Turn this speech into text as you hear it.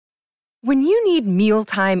When you need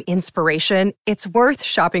mealtime inspiration, it's worth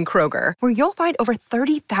shopping Kroger, where you'll find over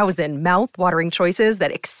 30,000 mouth-watering choices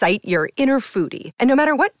that excite your inner foodie. And no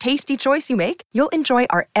matter what tasty choice you make, you'll enjoy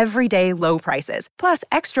our everyday low prices, plus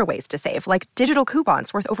extra ways to save, like digital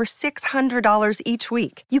coupons worth over $600 each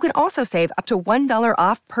week. You can also save up to $1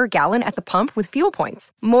 off per gallon at the pump with fuel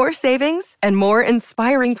points. More savings and more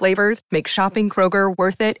inspiring flavors make shopping Kroger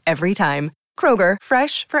worth it every time. Kroger,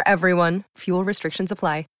 fresh for everyone. Fuel restrictions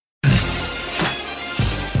apply.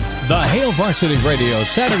 The Hail Varsity Radio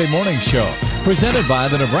Saturday Morning Show, presented by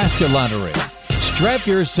the Nebraska Lottery. Strap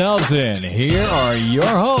yourselves in. Here are your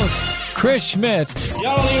hosts, Chris Schmidt.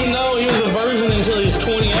 Y'all don't even know he was a virgin until he's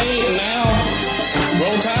 28, and now,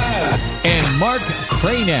 roll tide. And Mark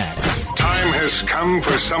Cranack. Time has come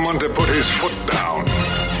for someone to put his foot down.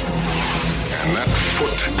 And that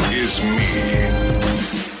foot is me.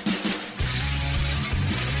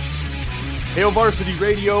 Hail Varsity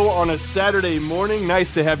Radio on a Saturday morning.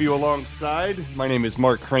 Nice to have you alongside. My name is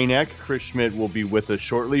Mark Cranack. Chris Schmidt will be with us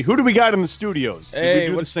shortly. Who do we got in the studios? Hey,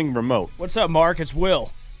 we do this thing remote? What's up, Mark? It's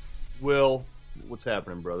Will. Will, what's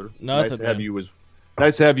happening, brother? Nothing, nice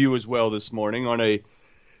to have you as well this morning on a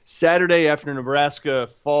Saturday after Nebraska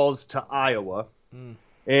falls to Iowa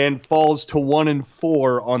and falls to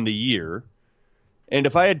 1-4 on the year. And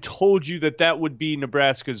if I had told you that that would be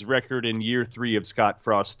Nebraska's record in year 3 of Scott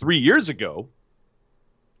Frost 3 years ago,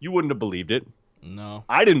 you wouldn't have believed it. No.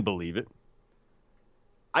 I didn't believe it.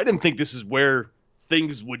 I didn't think this is where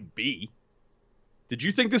things would be. Did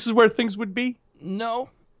you think this is where things would be? No.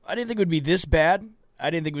 I didn't think it would be this bad.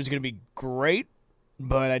 I didn't think it was going to be great,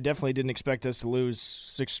 but I definitely didn't expect us to lose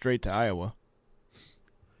 6 straight to Iowa.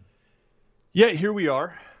 Yeah, here we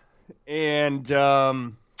are. And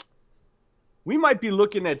we might be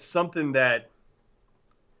looking at something that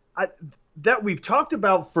we've talked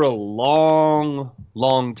about for a long,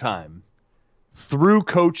 long time. Through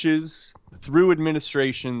coaches, through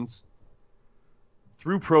administrations,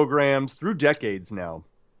 through programs, through decades now.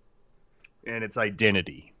 And it's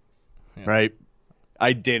identity, right?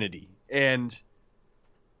 Identity. And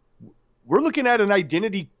we're looking at an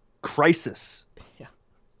identity crisis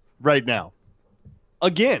right now.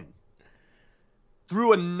 Again,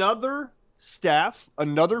 through another staff,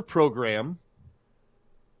 another program.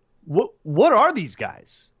 What are these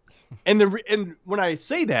guys? And when I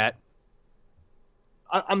say that,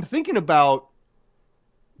 I'm thinking about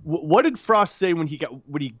what did Frost say when he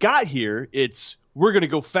got here? It's we're going to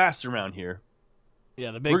go fast around here. Yeah,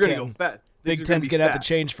 the Big We're Ten. going to go fast. Big Ten's going to have to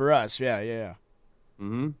change for us. Yeah.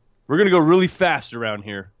 Mm-hmm. We're going to go really fast around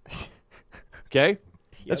here. Okay?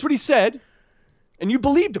 That's what he said. And you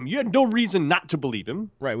believed him. You had no reason not to believe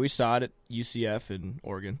him. Right, we saw it at UCF in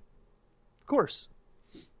Oregon. Of course.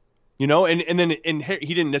 You know, and then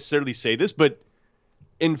he didn't necessarily say this, but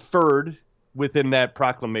inferred within that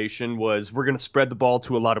proclamation was we're going to spread the ball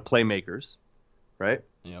to a lot of playmakers, right?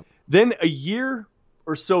 Yep. Then a year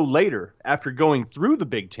or so later, after going through the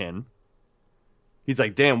Big Ten, he's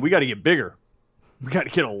like, damn, we got to get bigger. We got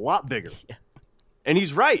to get a lot bigger. Yeah. And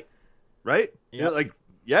he's right? Yep. You know,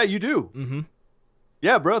 yeah, you do. Mm-hmm.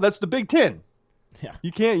 Yeah, bro, that's the Big Ten. Yeah.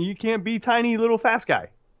 You can't be tiny little fast guy.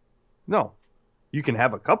 No. You can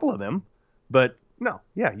have a couple of them, but no.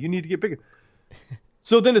 Yeah, you need to get bigger.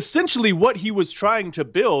 So then essentially what he was trying to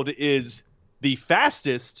build is the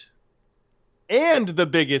fastest and the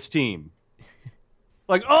biggest team.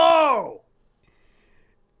 Like, oh,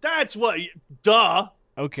 that's what, duh.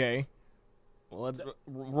 Okay. Well, let's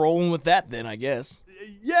rolling with that then, I guess.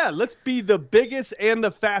 Yeah, let's be the biggest and the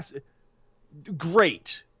fastest.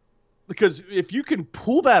 Great. Because if you can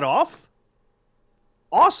pull that off,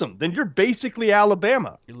 awesome. Then you're basically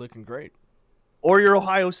Alabama. You're looking great. Or you're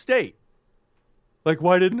Ohio State. Like,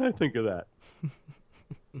 why didn't I think of that?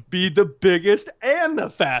 Be the biggest and the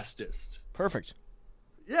fastest. Perfect.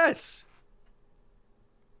 Yes.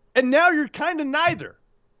 And now you're kind of neither.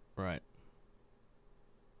 Right.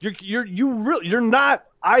 You're not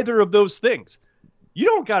either of those things. You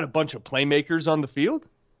don't got a bunch of playmakers on the field.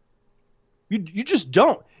 You just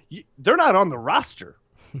don't. They're not on the roster.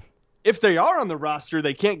 If they are on the roster,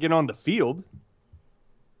 they can't get on the field.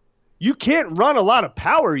 You can't run a lot of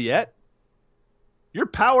power yet. Your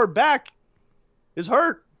power back is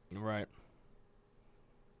hurt. Right.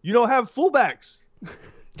 You don't have fullbacks.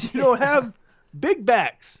 You don't have big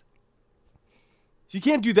backs. So you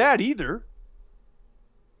can't do that either.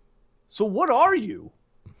 So what are you?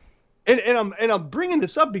 And I'm bringing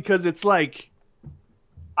this up because it's like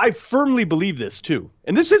I firmly believe this too.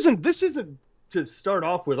 And this isn't to start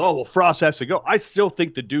off with, oh, well, Frost has to go. I still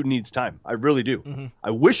think the dude needs time. I really do. Mm-hmm. I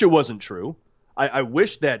wish it wasn't true. I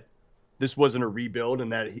wish that this wasn't a rebuild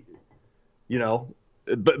and that you know,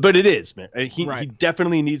 but it is, man. He Right.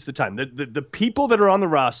 definitely needs the time. The people that are on the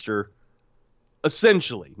roster,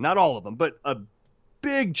 essentially, not all of them, but a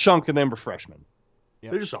big chunk of them are freshmen.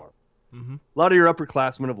 Yep. They just are. Mm-hmm. A lot of your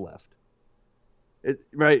upperclassmen have left.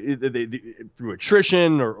 Through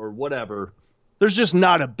attrition or whatever. There's just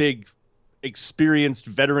not a big, experienced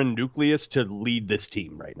veteran nucleus to lead this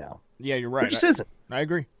team right now. Yeah, you're right. There just isn't. I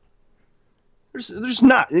agree. There's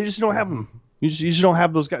not. They just don't have them. You just don't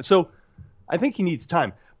have those guys. So I think he needs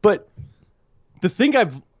time. But the thing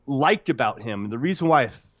I've liked about him, the reason why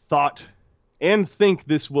I thought and think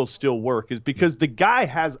this will still work, is because the guy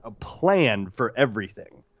has a plan for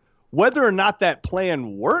everything. Whether or not that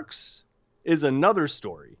plan works is another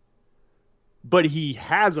story. But he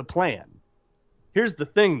has a plan. Here's the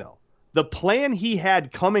thing, though. The plan he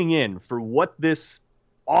had coming in for what this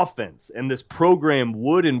offense and this program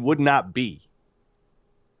would and would not be,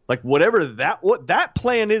 like whatever what that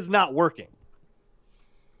plan is, not working.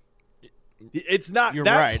 It's not. You're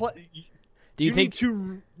that right. Do you think need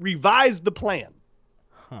to revise the plan?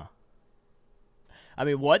 I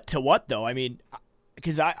mean, what though? I mean,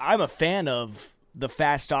 because I'm a fan of the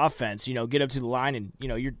fast offense. You know, get up to the line and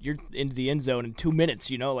you're into the end zone in 2 minutes.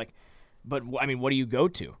 You know, like, but I mean, what do you go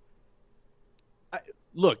to?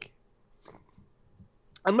 Look,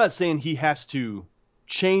 I'm not saying he has to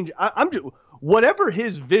change. I'm just, whatever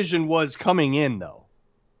his vision was coming in, though.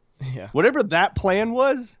 Yeah. Whatever that plan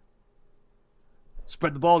was,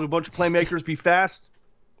 spread the ball to a bunch of playmakers, be fast.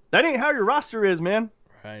 That ain't how your roster is, man.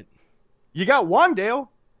 Right. You got Wandale.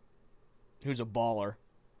 Who's a baller.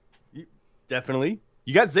 Definitely.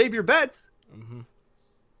 You got Xavier Betts. Mm-hmm.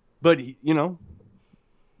 But,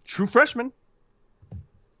 true freshman.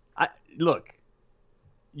 Look,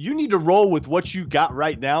 you need to roll with what you got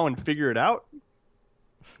right now and figure it out.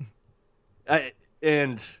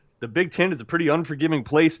 And the Big Ten is a pretty unforgiving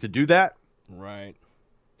place to do that. Right.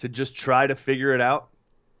 To just try to figure it out.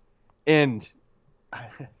 And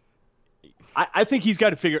I think he's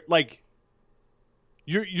got to figure, like,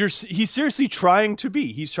 he's seriously trying to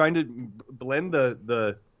be. He's trying to blend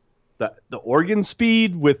the Oregon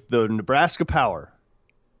speed with the Nebraska power.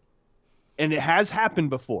 And it has happened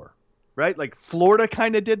before, right? Like Florida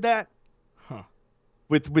kind of did that. Huh.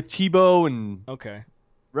 With Tebow and Okay.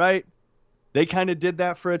 right? They kind of did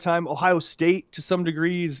that for a time. Ohio State, to some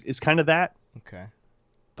degrees, is kind of that. Okay.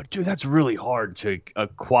 But, dude, that's really hard to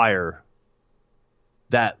acquire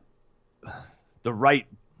the right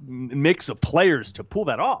mix of players to pull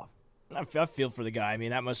that off. I feel for the guy. I mean,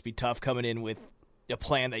 that must be tough coming in with a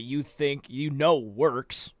plan that you think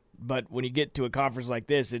works, but when you get to a conference like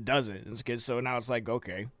this, it doesn't. So now it's like,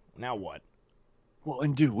 okay, now what? Well,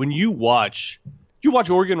 and, dude, when you watch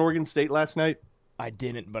Oregon State last night? I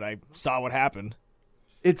didn't, but I saw what happened.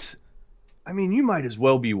 You might as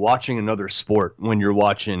well be watching another sport when you're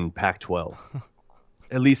watching Pac-12.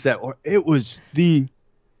 At least it was the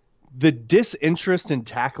disinterest in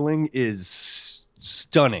tackling is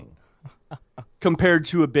stunning compared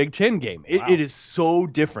to a Big Ten game. Wow. It is so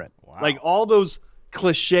different. Wow. Like all those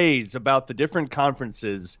cliches about the different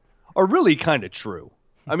conferences are really kind of true.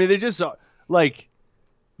 I mean, they just are, like,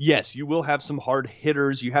 yes, you will have some hard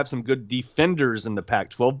hitters. You have some good defenders in the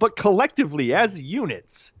Pac-12, but collectively as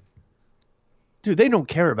units, dude, they don't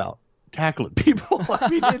care about tackling people. I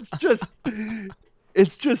mean,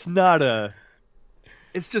 it's just not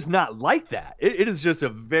like that. It is just a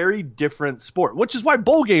very different sport, which is why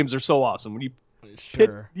bowl games are so awesome when you pit,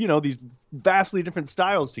 these vastly different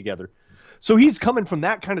styles together. So he's coming from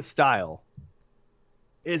that kind of style.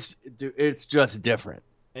 It's just different.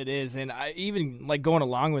 It is, and I even like going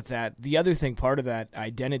along with that. The other thing, part of that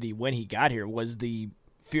identity when he got here was the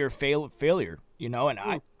fear of failure. And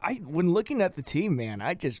I when looking at the team, man,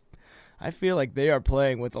 I feel like they are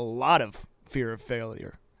playing with a lot of fear of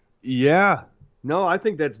failure. Yeah, no, I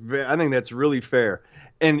think that's really fair,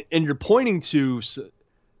 and you're pointing to.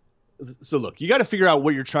 So look, you got to figure out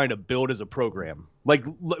what you're trying to build as a program. Like,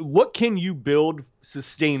 what can you build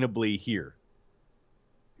sustainably here?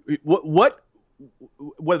 What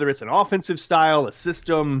whether it's an offensive style, a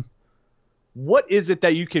system, what is it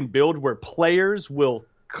that you can build where players will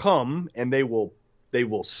come and they will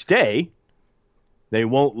stay, they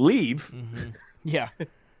won't leave, Mm-hmm. Yeah,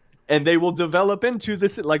 and they will develop into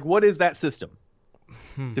this. Like, what is that system?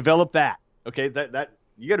 Develop that. Okay, that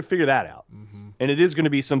you got to figure that out. Mm-hmm. And it is going to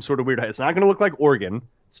be some sort of weird. It's not going to look like Oregon.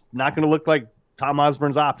 It's not going to look like Tom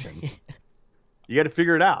Osborne's option. You got to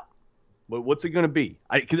figure it out. But what's it going to be?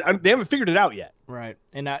 Because they haven't figured it out yet. Right.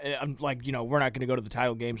 And I'm like, we're not going to go to the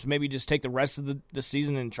title game, so maybe just take the rest of the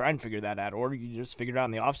season and try and figure that out, or you just figure it out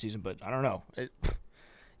in the offseason. But I don't know.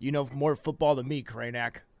 You know more football than me,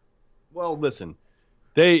 Kranak. Well, listen,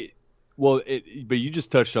 but you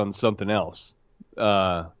just touched on something else,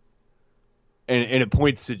 and it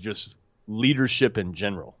points to just leadership in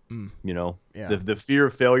general. You know, the fear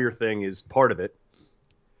of failure thing is part of it.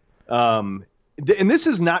 And this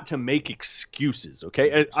is not to make excuses,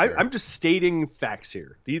 okay? Sure. I'm just stating facts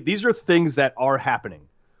here. These are things that are happening.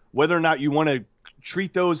 Whether or not you want to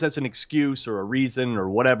treat those as an excuse or a reason or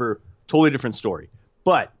whatever, totally different story.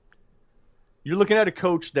 But you're looking at a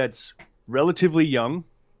coach that's relatively young,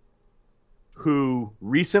 who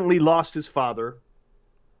recently lost his father,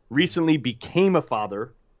 recently became a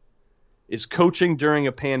father, is coaching during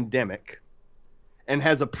a pandemic, and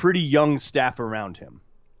has a pretty young staff around him.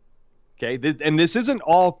 Okay, and this isn't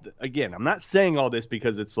all, again, I'm not saying all this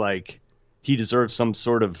because it's like he deserves some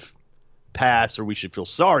sort of pass or we should feel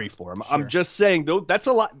sorry for him. Sure. I'm just saying, though, that's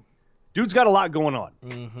a lot. Dude's got a lot going on.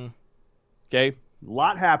 Mm-hmm. Okay, a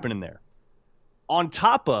lot happening there. On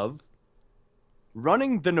top of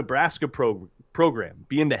running the Nebraska program,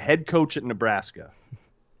 being the head coach at Nebraska,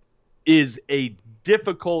 is a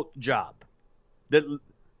difficult job.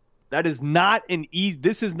 That is not an easy.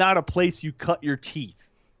 This is not a place you cut your teeth.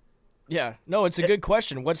 Yeah, no, it's a good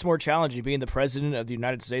question. What's more challenging, being the president of the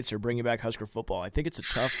United States or bringing back Husker football? I think it's a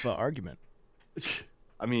tough argument.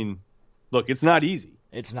 I mean, look, it's not easy.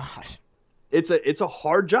 It's not. It's a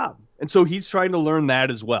hard job, and so he's trying to learn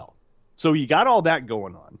that as well. So you got all that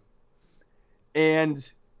going on,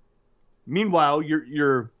 and meanwhile,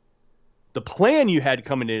 the plan you had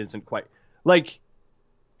coming in isn't quite like.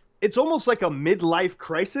 It's almost like a midlife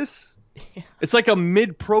crisis. Yeah. It's like a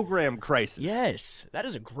mid-program crisis. Yes, that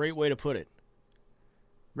is a great way to put it.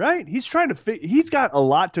 Right? He's trying to he's got a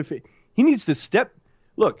lot to fit. He needs to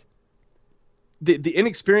look, the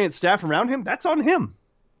inexperienced staff around him, that's on him.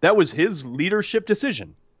 That was his leadership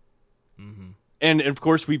decision. Mm-hmm. And of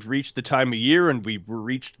course, we've reached the time of year and we've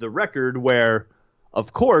reached the record where,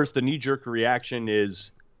 of course, the knee-jerk reaction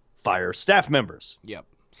is fire staff members. Yep.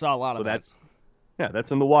 Saw a lot of that.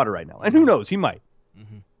 That's in the water right now. And who knows? He might.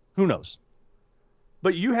 Mm-hmm. Who knows?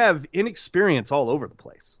 But you have inexperience all over the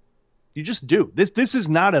place. You just do. This is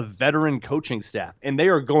not a veteran coaching staff, and they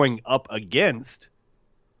are going up against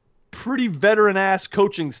pretty veteran-ass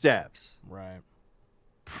coaching staffs. Right.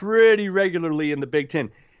 Pretty regularly in the Big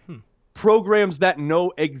Ten. Programs that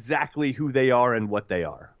know exactly who they are and what they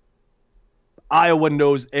are. Iowa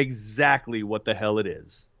knows exactly what the hell it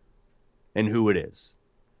is and who it is.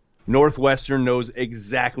 Northwestern knows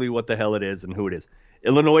exactly what the hell it is and who it is.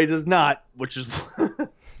 Illinois does not, which is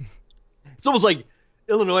it's almost like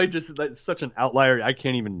Illinois just that's such an outlier. I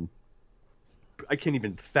can't even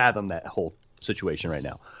fathom that whole situation right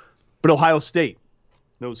now. But Ohio State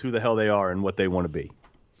knows who the hell they are and what they want to be.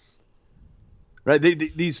 Right?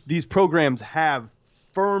 These programs have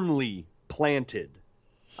firmly planted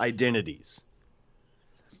identities.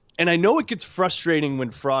 And I know it gets frustrating when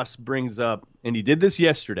Frost brings up, and he did this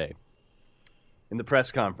yesterday in the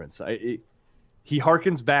press conference. He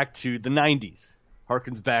harkens back to the 90s,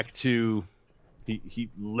 harkens back to, he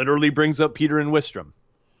literally brings up Peter and Wistrom.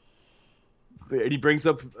 And he brings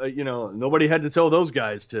up, nobody had to tell those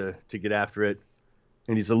guys to get after it.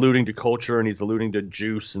 And he's alluding to culture and he's alluding to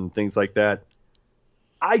juice and things like that.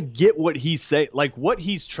 I get what he's saying, like what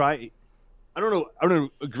he's trying. I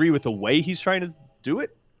don't agree with the way he's trying to do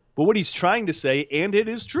it, but what he's trying to say, and it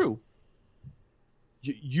is true,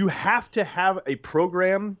 you have to have a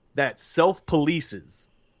program that self-polices,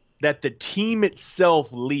 that the team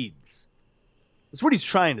itself leads. That's what he's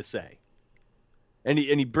trying to say. And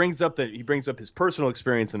he brings up his personal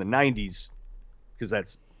experience in the 90s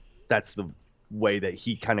because that's the way that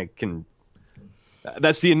he kind of can.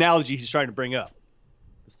 That's the analogy he's trying to bring up.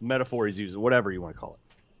 It's the metaphor he's using, whatever you want to call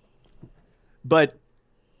it. But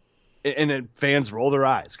and then fans roll their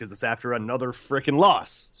eyes because it's after another freaking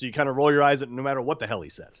loss. So you kind of roll your eyes at no matter what the hell he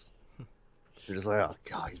says. You're just like, oh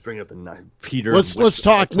god, he's bringing up the Peter. Let's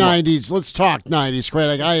talk 90s. Let's talk 90s,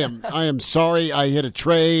 Craig. I am sorry. I hit a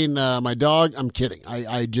train. My dog. I'm kidding.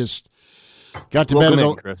 I just got to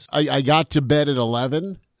bed. I got to bed at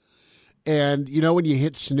 11, and when you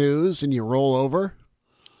hit snooze and you roll over.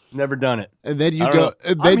 Never done it. And then you go.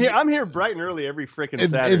 I'm here bright and early every freaking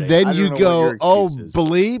Saturday. And then you go, oh,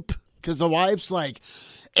 bleep. Because the wife's like,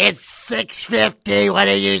 it's 6:50. What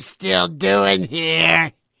are you still doing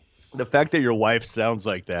here? The fact that your wife sounds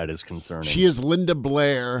like that is concerning. She is Linda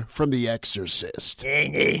Blair from The Exorcist.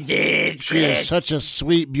 She is such a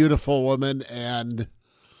sweet, beautiful woman, and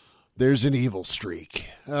there's an evil streak.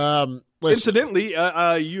 Incidentally,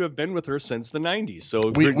 you have been with her since the 90s, so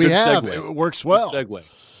we have. Segue. It works well. Good segue.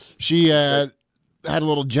 She had a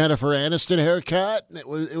little Jennifer Aniston haircut, and it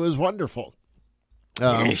was wonderful.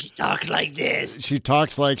 She talks like this. She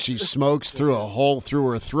talks like she smokes through a hole through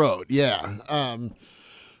her throat. Yeah.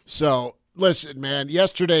 So listen, man.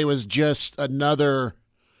 Yesterday was just another.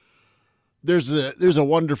 There's a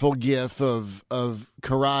wonderful gif of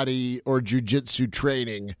karate or jiu-jitsu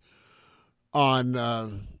training on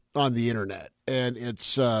the internet, and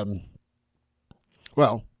it's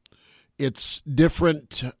it's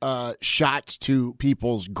different shots to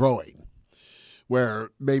people's growing. Where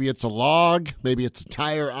maybe it's a log, maybe it's a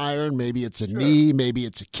tire iron, maybe it's a knee, maybe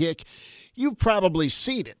it's a kick. You've probably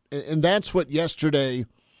seen it. And that's what yesterday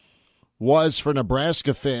was for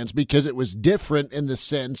Nebraska fans, because it was different in the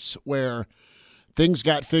sense where things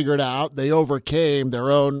got figured out. They overcame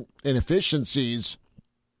their own inefficiencies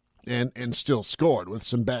and still scored with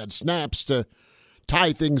some bad snaps to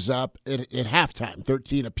tie things up at halftime,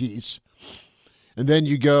 13 apiece. And then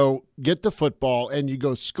you go get the football and you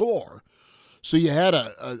go score. So you had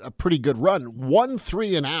a pretty good run. 1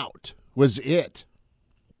 3-and-out was it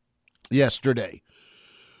yesterday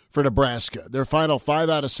for Nebraska. Their final 5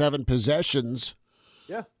 out of 7 possessions,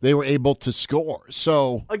 they were able to score.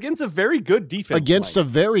 So against a very good defense. Against a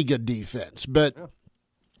very good defense. But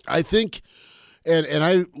I think, and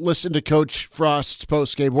I listened to Coach Frost's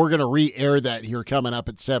postgame. We're going to re-air that here coming up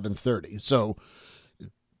at 7:30. So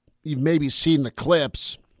you've maybe seen the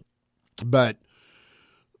clips, but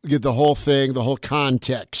get the whole thing, the whole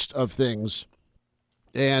context of things.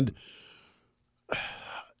 And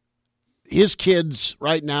his kids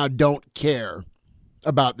right now don't care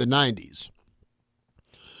about the 90s.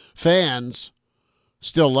 Fans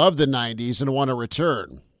still love the 90s and want to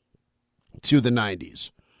return to the 90s.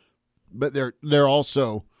 But they're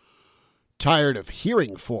also tired of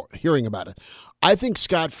hearing about it. I think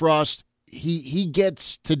Scott Frost, he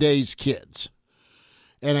gets today's kids.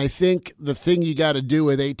 And I think the thing you got to do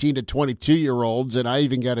with 18 to 22-year-olds, and I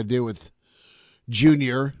even got to do with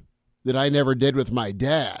Junior, that I never did with my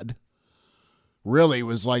dad, really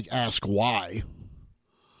was like ask why.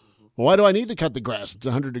 Why do I need to cut the grass? It's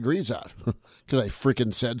 100 degrees out. Because I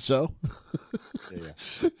freaking said so.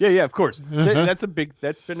 Yeah, of course. That's a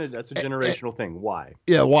generational thing. Why?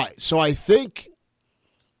 Yeah, why? So I think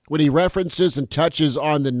when he references and touches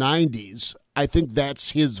on the 90s, I think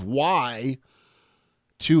that's his why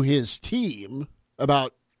to his team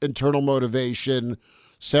about internal motivation,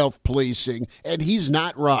 self-policing, and he's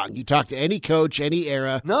not wrong. You talk to any coach, any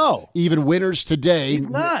era, even winners today, he's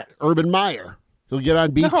not. Urban Meyer, he'll get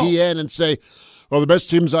on BTN and say, well, the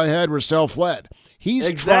best teams I had were self-led.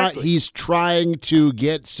 He's trying to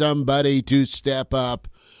get somebody to step up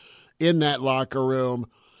in that locker room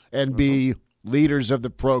and be leaders of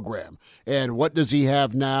the program. And what does he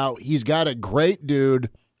have now? He's got a great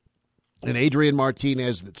dude, and Adrian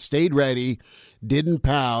Martinez, that stayed ready, didn't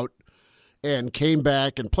pout, and came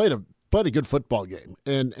back and played a good football game.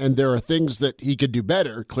 And there are things that he could do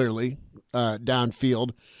better, clearly,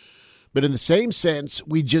 downfield. But in the same sense,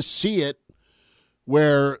 we just see it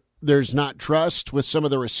where there's not trust with some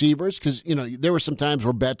of the receivers because, there were some times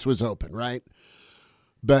where Betts was open, right?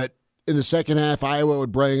 But in the second half, Iowa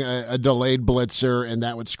would bring a delayed blitzer, and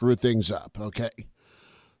that would screw things up, okay?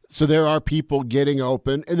 So there are people getting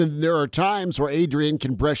open, and then there are times where Adrian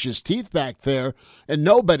can brush his teeth back there, and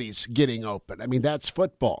nobody's getting open. I mean, that's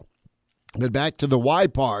football. But back to the why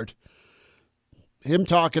part, him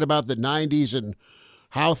talking about the 90s and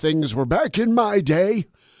how things were back in my day,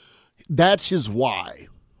 that's his why,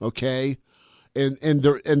 okay? And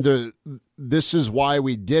this is why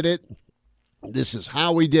we did it. This is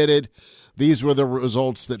how we did it. These were the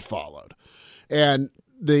results that followed. And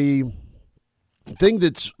the thing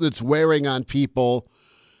that's wearing on people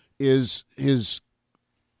is his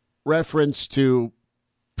reference to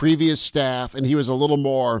previous staff, and he was a little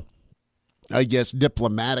more, I guess,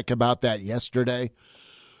 diplomatic about that yesterday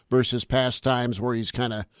versus past times where he's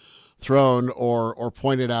kind of thrown or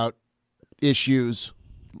pointed out issues,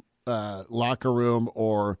 locker room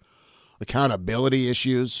or accountability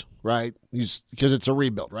issues, right? Because it's a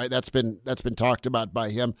rebuild, right? That's been talked about by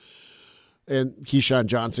him. And Keyshawn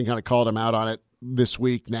Johnson kind of called him out on it this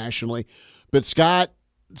week nationally. But Scott,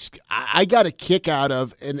 I got a kick out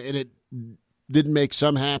of, and it didn't make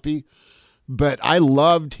some happy, but I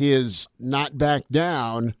loved his not back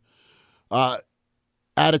down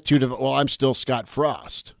attitude of, well, I'm still Scott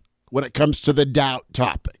Frost when it comes to the doubt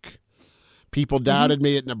topic. People doubted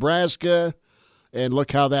me at Nebraska, and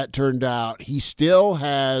look how that turned out. He still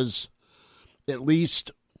has, at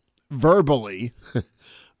least verbally,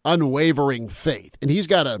 unwavering faith, and he's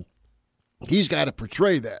got to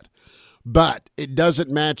portray that. But it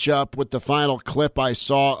doesn't match up with the final clip I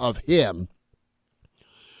saw of him,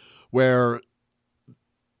 where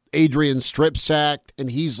Adrian strip sacked,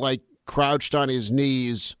 and he's like crouched on his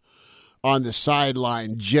knees on the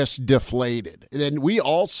sideline, just deflated. And then we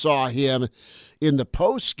all saw him in the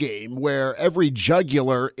post game where every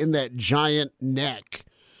jugular in that giant neck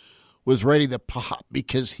was ready to pop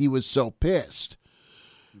because he was so pissed.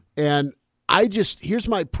 And here's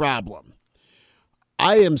my problem.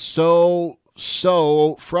 I am so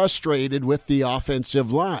frustrated with the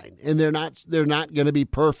offensive line, and they're not going to be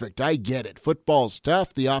perfect. I get it. Football's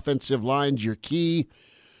tough. The offensive line's your key.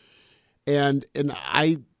 And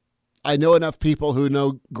I know enough people who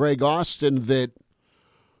know Greg Austin that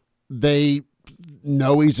they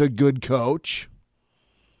know he's a good coach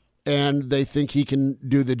and they think he can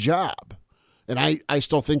do the job. And I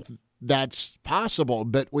still think that's possible.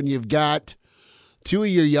 But when you've got two of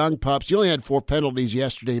your young pups, you only had 4 penalties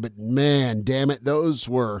yesterday, but man, damn it, those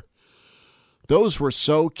were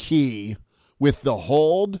so key with the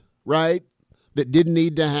hold, right, that didn't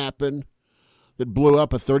need to happen, that blew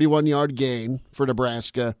up a 31-yard gain for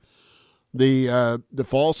Nebraska. The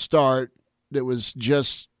false start that was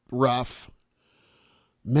just rough.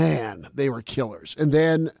 Man, they were killers. And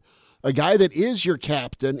then a guy that is your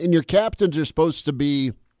captain, and your captains are supposed to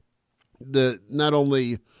be not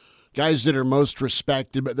only guys that are most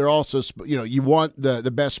respected, but they're also, you want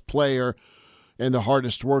the best player and the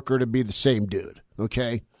hardest worker to be the same dude,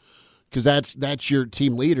 okay? Because that's your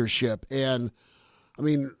team leadership. And, I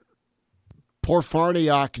mean, poor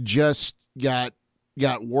Farniok just got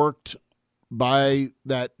worked by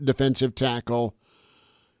that defensive tackle,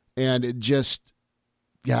 and it just,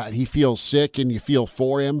 God, he feels sick, and you feel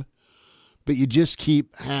for him. But you just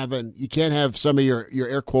keep you can't have some of your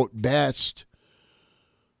air quote best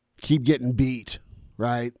keep getting beat,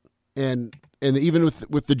 right? And even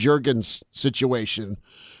with the Juergens situation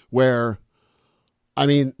where, I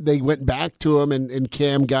mean, they went back to him and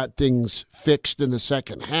Cam got things fixed in the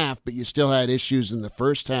second half, but you still had issues in the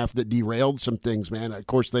first half that derailed some things, man. Of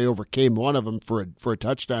course, they overcame one of them for a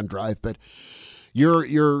touchdown drive, but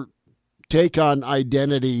your take on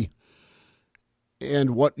identity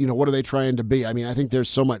and what are they trying to be? I mean, I think there's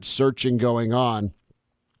so much searching going on,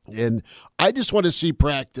 and I just want to see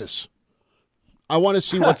practice. I want to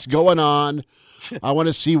see what's going on. I want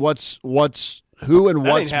to see what's who and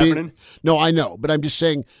what's being. Happening. No, I know, but I'm just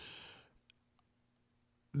saying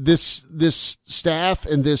this staff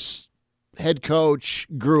and this head coach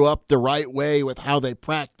grew up the right way with how they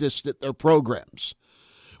practiced at their programs.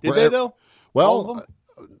 Did they though? Well, all of them?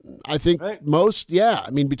 I think right. most, yeah.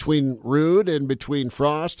 I mean, between Rude and between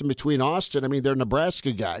Frost and between Austin, I mean, they're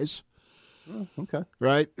Nebraska guys. Oh, okay.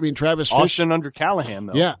 Right? I mean, Travis Austin Fish, under Callahan,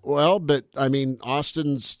 though. Yeah, well, but, I mean,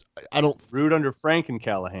 Austin's, Rude under Frank and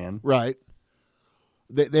Callahan. Right.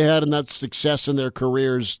 They had enough success in their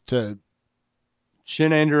careers to.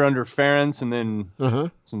 Chinander under Ferentz, and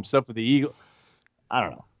then some stuff with the Eagle. I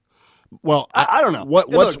don't know. Well, I don't know.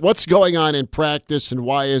 What's going on in practice, and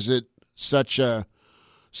why is it such a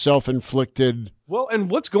self-inflicted? Well, and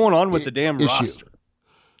what's going on with the damn issue? roster,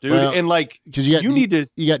 dude? Well, and because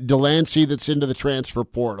you got Delancey that's into the transfer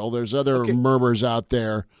portal. There's other murmurs out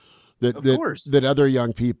there that other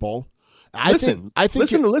young people. Listen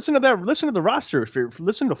to the roster.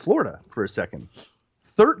 Listen to Florida for a second.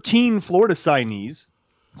 13 Florida signees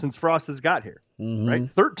since Frost has got here, right?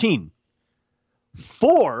 13.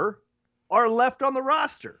 4 are left on the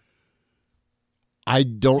roster.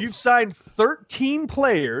 You've signed 13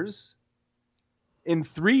 players in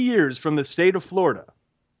 3 years from the state of Florida.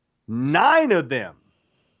 9 of them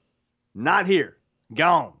not here,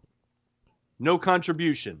 gone, no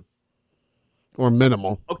contribution or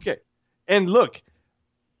minimal. Okay. And look,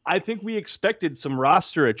 I think we expected some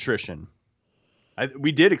roster attrition.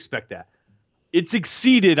 We did expect that. It's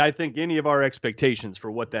exceeded, I think, any of our expectations for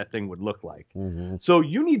what that thing would look like. So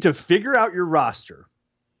you need to figure out your roster.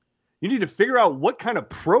 You need to figure out what kind of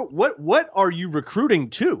what are you recruiting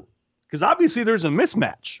to? Because obviously there's a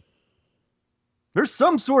mismatch. There's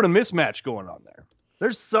some sort of mismatch going on there.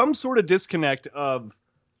 There's some sort of disconnect of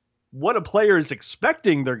what a player is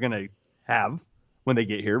expecting they're going to have when they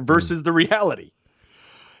get here versus the reality.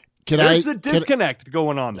 There's a disconnect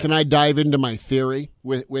going on there. Can I dive into my theory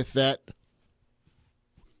with that?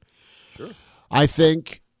 Sure. I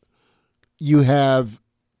think you have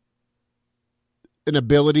an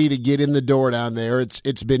ability to get in the door down there.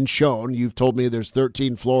 It's been shown. You've told me there's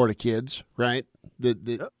 13 Florida kids, right?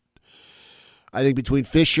 Yep. I think between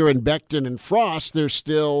Fisher and Becton and Frost, there's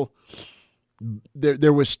still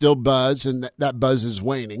there was still buzz, and that buzz is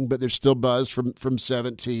waning, but there's still buzz from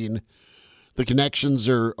 17. The connections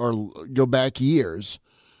are go back years,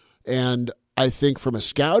 and I think from a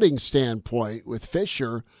scouting standpoint with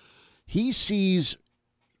Fisher, he sees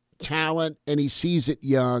talent, and he sees it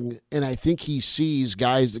young, and I think he sees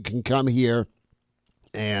guys that can come here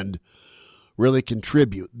and really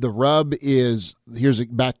contribute. The rub is,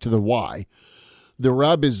 back to the why. The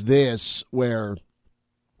rub is this, where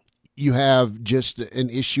you have just an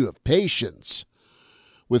issue of patience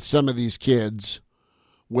with some of these kids,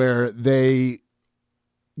 where they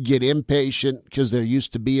get impatient because they're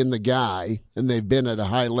used to being the guy, and they've been at a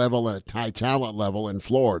high level and a high talent level in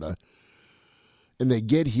Florida, and they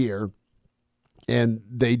get here and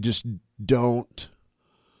they just don't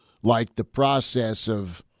like the process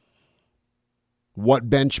of what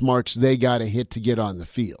benchmarks they got to hit to get on the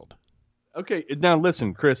field. Okay, now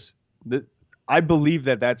listen, Chris, I believe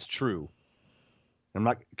that that's true. I'm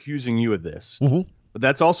not accusing you of this. Mm-hmm. But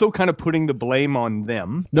that's also kind of putting the blame on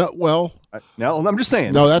them. No, well, no, I'm just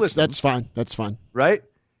saying. No, that's fine. That's fine. Right?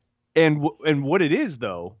 And what it is,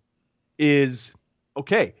 though, is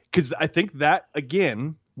okay, because I think that,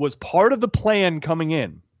 again, was part of the plan coming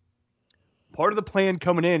in. Part of the plan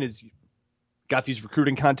coming in is you got these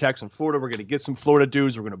recruiting contacts in Florida. We're going to get some Florida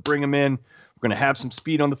dudes. We're going to bring them in. We're going to have some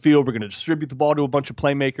speed on the field. We're going to distribute the ball to a bunch of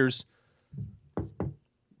playmakers.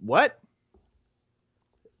 What?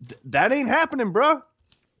 That ain't happening, bro.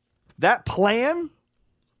 That plan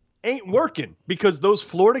ain't working because those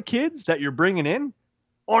Florida kids that you're bringing in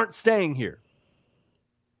aren't staying here.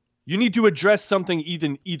 You need to address something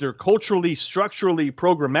either culturally, structurally,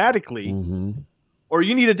 programmatically, or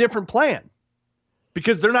you need a different plan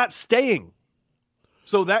because they're not staying.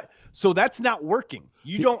 So that's not working.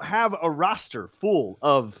 You don't have a roster full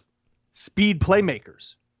of speed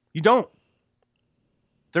playmakers. You don't.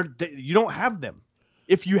 You don't have them.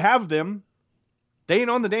 If you have them, they ain't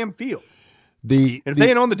on the damn field. If they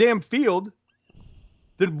ain't on the damn field,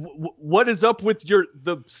 then what is up with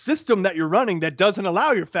the system that you're running that doesn't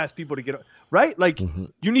allow your fast people to get on, right? Like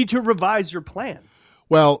you need to revise your plan.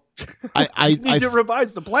 Well, I need to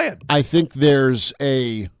revise the plan. I think there's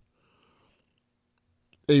a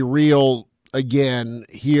real, again,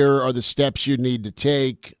 here are the steps you need to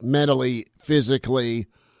take mentally, physically,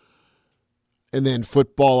 and then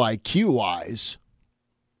football IQ wise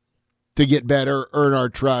to get better, earn our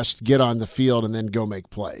trust, get on the field, and then go make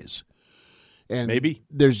plays. And maybe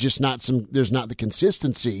there's just not the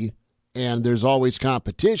consistency, and there's always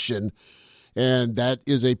competition, and that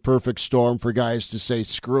is a perfect storm for guys to say,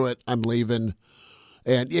 screw it, I'm leaving.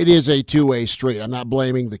 And it is a two-way street. I'm not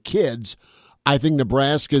blaming the kids. I think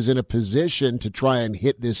Nebraska's in a position to try and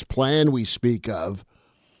hit this plan we speak of,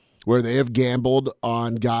 where they have gambled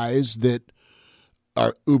on guys that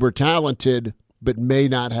are uber talented but may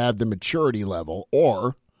not have the maturity level,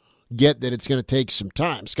 or get that it's going to take some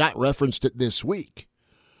time. Scott referenced it this week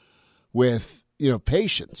with,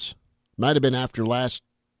 patience. Might have been after last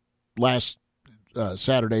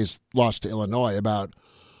Saturday's loss to Illinois about,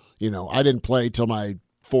 I didn't play till my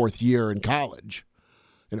fourth year in college,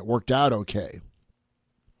 and it worked out okay.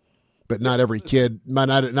 But not every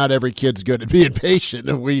kid's good at being patient,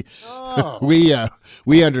 and we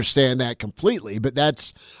understand that completely. But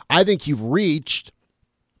I think you've reached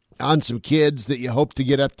on some kids that you hope to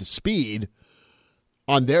get up to speed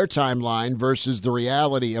on their timeline versus the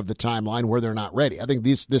reality of the timeline where they're not ready. I think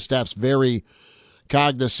this staff's very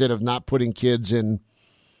cognizant of not putting kids in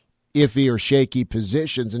iffy or shaky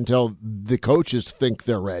positions until the coaches think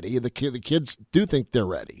they're ready. The kids do think they're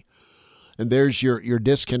ready, and there's your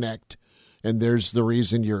disconnect. And there's the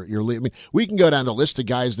reason you're leaving. I mean, we can go down the list of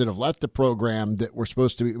guys that have left the program that were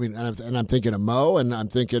supposed to be. And I'm thinking of Mo, and I'm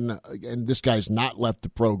thinking, and this guy's not left the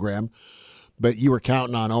program, but you were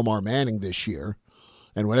counting on Omar Manning this year,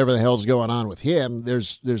 and whatever the hell's going on with him,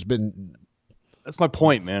 there's been. That's my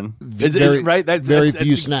point, man. Right? That's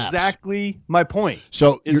few snaps. Exactly my point.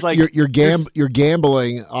 So you're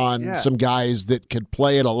gambling on some guys that could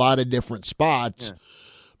play at a lot of different spots,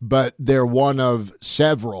 but they're one of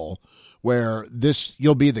several. Where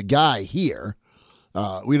you'll be the guy here.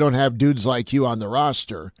 We don't have dudes like you on the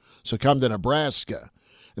roster, so come to Nebraska.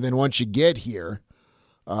 And then once you get here,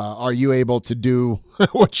 are you able to do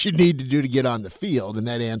what you need to do to get on the field? And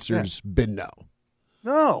that answer's been no.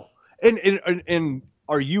 No. And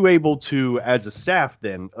are you able to, as a staff,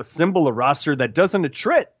 then assemble a roster that doesn't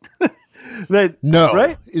attrit? No,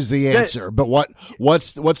 right? Is the answer. But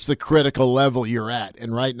what's the critical level you're at?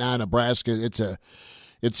 And right now, Nebraska,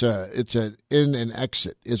 it's an in and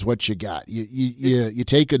exit is what you got. You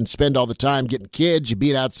take and spend all the time getting kids. You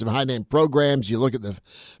beat out some high name programs. You look at the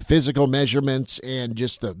physical measurements and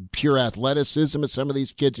just the pure athleticism of some of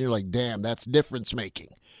these kids, and you're like, damn, that's difference making.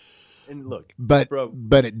 And look, but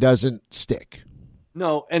it doesn't stick.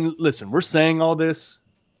 No, and listen, we're saying all this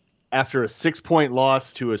after a 6-point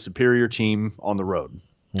loss to a superior team on the road.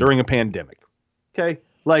 during a pandemic. Okay?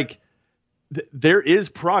 Like, there is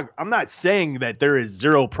progress. I'm not saying that there is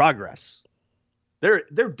zero progress.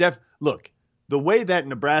 Look, the way that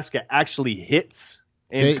Nebraska actually hits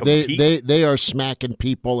and competes. They are smacking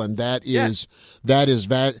people, and there is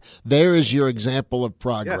your example of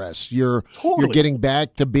progress. Yeah, You're getting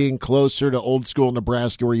back to being closer to old school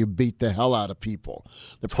Nebraska where you beat the hell out of people.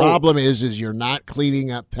 The problem is you're not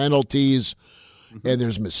cleaning up penalties, and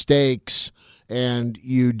there's mistakes, and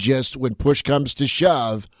you just, when push comes to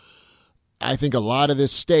shove, I think a lot of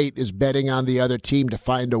this state is betting on the other team to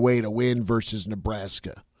find a way to win versus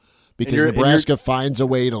Nebraska. Because Nebraska finds a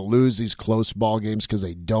way to lose these close ball games because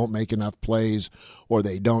they don't make enough plays or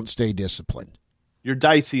they don't stay disciplined. You're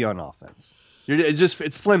dicey on offense.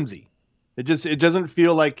 It's flimsy. It doesn't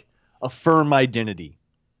feel like a firm identity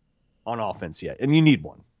on offense yet, and you need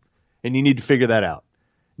one, and you need to figure that out.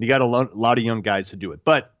 You got a lot of young guys to do it.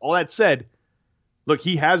 But all that said, look,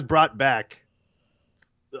 he has brought back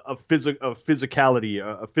a physicality,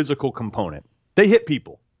 a physical component. They hit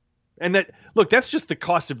people. And that's just the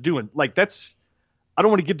cost of doing. Like, I don't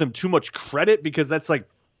want to give them too much credit because that's like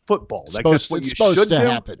football. Like, that's what you should do.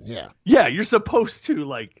 Happen. Yeah. Yeah, you're supposed to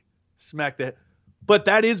like smack that. But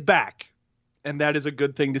that is back. And that is a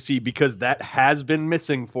good thing to see because that has been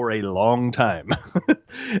missing for a long time.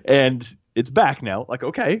 And it's back now. Like,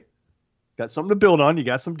 okay, got something to build on. You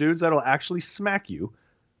got some dudes that'll actually smack you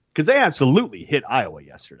because they absolutely hit Iowa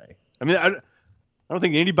yesterday. I mean, I don't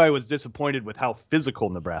think anybody was disappointed with how physical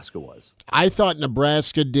Nebraska was. I thought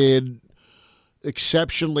Nebraska did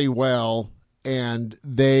exceptionally well, and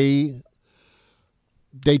they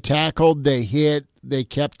tackled, they hit, they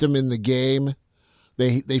kept them in the game.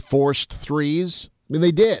 They forced threes. I mean,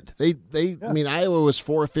 they did. Yeah. I mean, Iowa was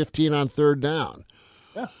 4-15 on third down.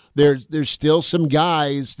 Yeah. There's still some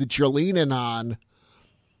guys that you're leaning on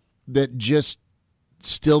that just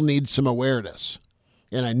still need some awareness.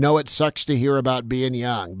 And I know it sucks to hear about being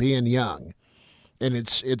young, and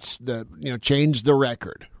it's the change the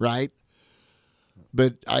record, right?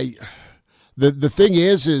 But the thing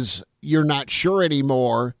is you're not sure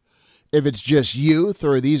anymore if it's just youth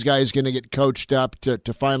or are these guys going to get coached up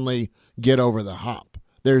to finally get over the hump.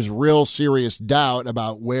 There's real serious doubt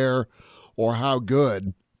about where or how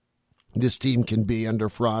good this team can be under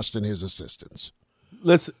Frost and his assistants.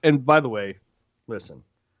 And by the way, listen.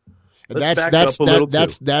 That's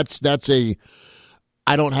a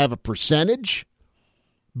I don't have a percentage,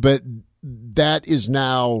 but that is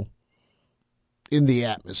now in the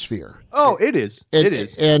atmosphere. Oh, it is. It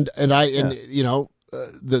is. And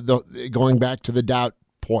going back to the doubt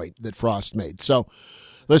point that Frost made. So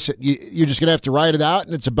listen, you're just gonna have to ride it out,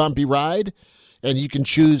 and it's a bumpy ride, and you can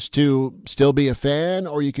choose to still be a fan,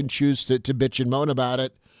 or you can choose to bitch and moan about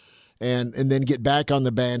it, and then get back on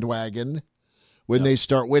the bandwagon when they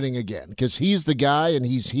start winning again, because he's the guy and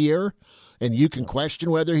he's here, and you can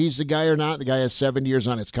question whether he's the guy or not. The guy has 7 years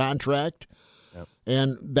on his contract,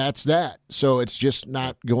 and that's that. So it's just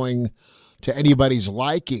not going to anybody's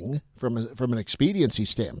liking from an expediency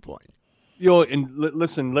standpoint. And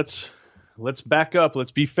listen, let's back up.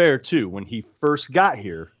 Let's be fair too. When he first got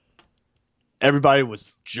here, everybody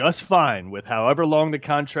was just fine with however long the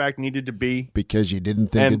contract needed to be. Because you didn't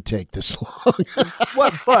think it'd take this long.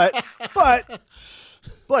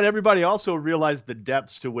 But everybody also realized the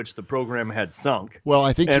depths to which the program had sunk. Well,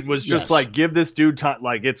 I think it was just like, give this dude time.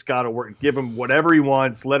 Like, it's got to work. Give him whatever he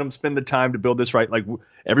wants. Let him spend the time to build this right. Like,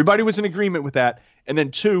 everybody was in agreement with that. And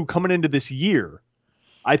then two, coming into this year,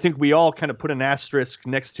 I think we all kind of put an asterisk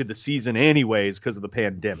next to the season anyways because of the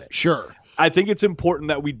pandemic. Sure. I think it's important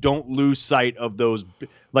that we don't lose sight of those.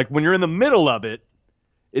 Like, when you're in the middle of it,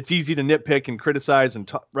 it's easy to nitpick and criticize and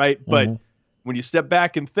talk, right? But when you step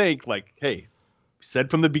back and think, like, hey,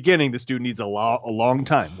 said from the beginning, this dude needs a long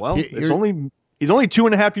time. Well, he's only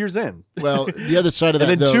 2.5 years in. Well, the other side of that,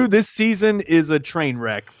 and then this season is a train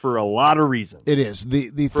wreck for a lot of reasons. It is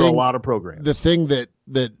for a lot of programs. The thing that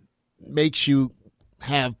makes you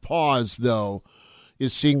have pause, though,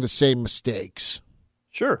 is seeing the same mistakes.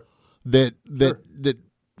 Sure. That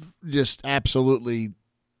just absolutely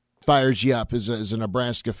fires you up as a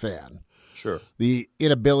Nebraska fan. Sure. The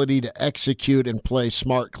inability to execute and play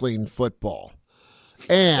smart, clean football.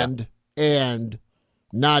 And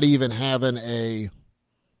not even having a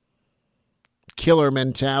killer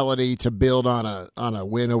mentality to build on a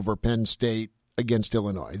win over Penn State against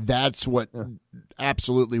Illinois. That's what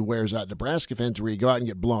absolutely wears out Nebraska fans, where you go out and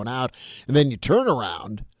get blown out, and then you turn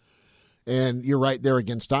around and you're right there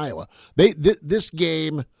against Iowa. This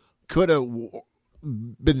game could have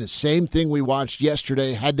been the same thing we watched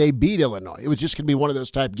yesterday had they beat Illinois. It was just going to be one of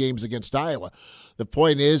those type games against Iowa. The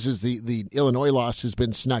point is the Illinois loss has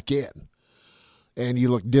been snuck in, and you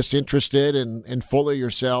look disinterested and full of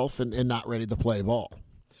yourself and not ready to play ball.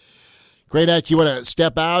 Great, you want to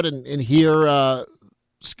step out and hear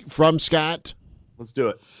from Scott? Let's do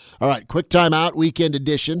it. All right, quick timeout, weekend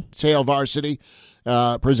edition, Hail Varsity,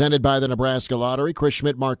 presented by the Nebraska Lottery. Chris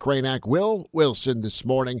Schmidt, Mark Kranak, Will Wilson this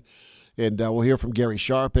morning. And we'll hear from Gary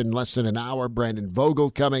Sharp in less than an hour. Brandon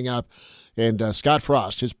Vogel coming up. And Scott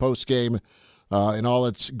Frost, his postgame in all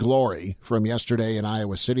its glory from yesterday in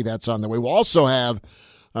Iowa City. That's on the way. We'll also have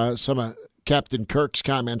some of Captain Kirk's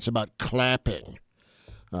comments about clapping.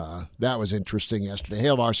 That was interesting yesterday.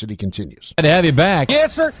 Hail Varsity continues. Glad to have you back.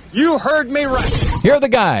 Yes, sir. You heard me right. Here are the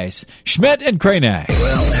guys, Schmidt and Kranak.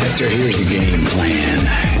 Well, Hector, here's the game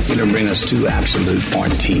plan. You're going to bring us 2 absolute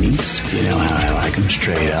martinis. You know how I like them,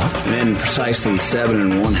 straight up. And then precisely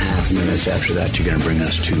 7.5 minutes after that, you're going to bring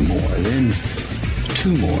us 2 more. Then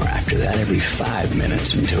 2 more after that every 5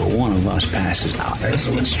 minutes until one of us passes out.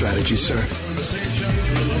 Excellent strategy, sir.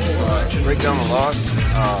 Break down the loss.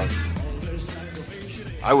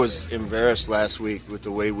 I was embarrassed last week with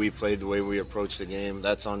the way we played, the way we approached the game.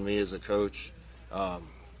 That's on me as a coach.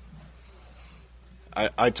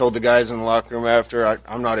 I told the guys in the locker room after,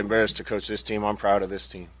 I'm not embarrassed to coach this team. I'm proud of this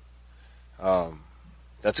team.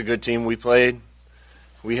 That's a good team we played.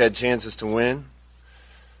 We had chances to win.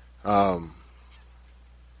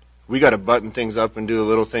 We got to button things up and do the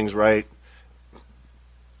little things right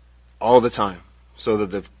all the time so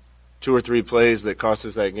that the 2 or 3 plays that cost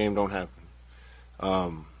us that game don't happen.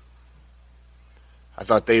 I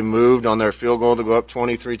thought they moved on their field goal to go up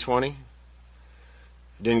 23-20.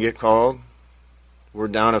 Didn't get called. We're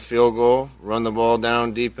down a field goal, run the ball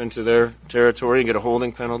down deep into their territory and get a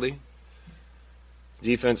holding penalty.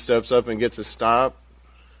 Defense steps up and gets a stop.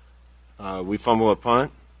 We fumble a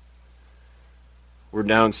punt. We're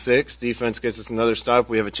down 6. Defense gets us another stop.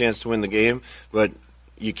 We have a chance to win the game, but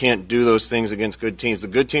you can't do those things against good teams. The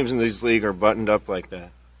good teams in this league are buttoned up like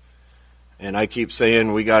that. And I keep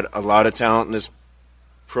saying we got a lot of talent in this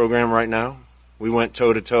program right now. We went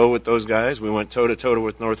toe-to-toe with those guys. We went toe-to-toe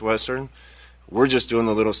with Northwestern. We're just doing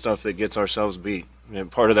the little stuff that gets ourselves beat. And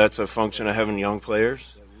part of that's a function of having young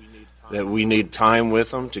players, that we need time with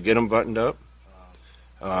them to get them buttoned up.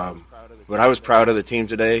 But I was proud of the team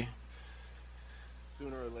today.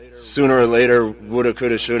 Sooner or later, woulda,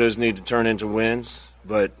 coulda, shouldas need to turn into wins,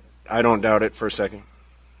 but I don't doubt it for a second.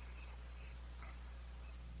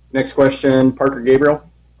 Next question, Parker Gabriel.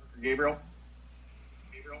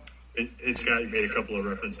 Hey, Scott, you made a couple of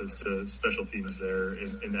references to special teams there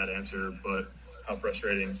in that answer, but how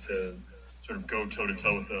frustrating to sort of go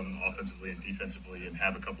toe-to-toe with them offensively and defensively and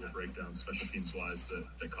have a couple of breakdowns special teams-wise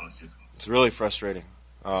that cost you. It's really frustrating.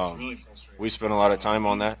 We spent a lot of time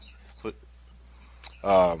on that.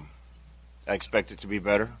 I expect it to be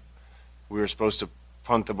better. We were supposed to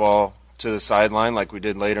punt the ball to the sideline like we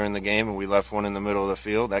did later in the game, and we left one in the middle of the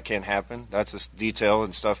field. That can't happen. That's the detail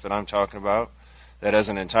and stuff that I'm talking about. That as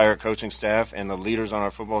an entire coaching staff and the leaders on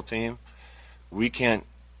our football team, we can't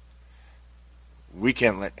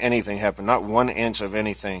let anything happen, not 1 inch of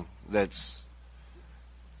anything that's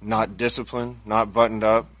not disciplined, not buttoned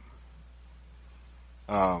up.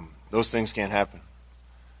 Those things can't happen.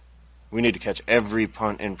 We need to catch every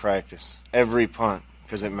punt in practice, every punt,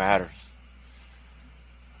 because it matters.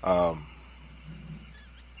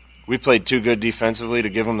 We played too good defensively to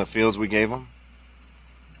give them the fields we gave them.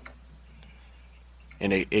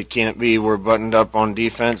 And it can't be we're buttoned up on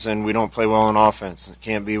defense and we don't play well on offense. It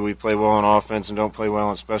can't be we play well on offense and don't play well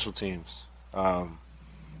on special teams.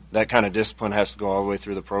 That kind of discipline has to go all the way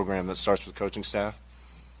through the program. That starts with coaching staff.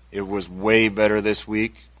 It was way better this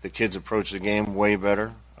week. The kids approached the game way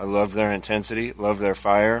better. I love their intensity, love their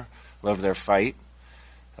fire, love their fight.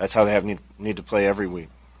 That's how they need to play every week.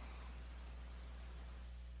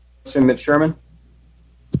 Mitch Sherman.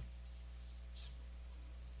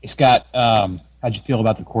 Hey, Scott, how'd you feel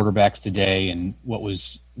about the quarterbacks today, and what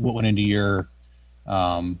went into your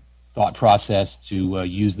thought process to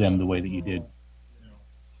use them the way that you did?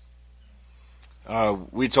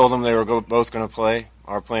 We told them they were both going to play.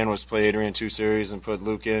 Our plan was to play Adrian 2 series and put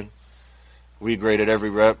Luke in. We graded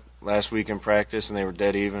every rep last week in practice, and they were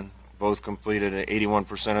dead even. Both completed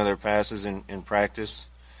 81% of their passes in practice.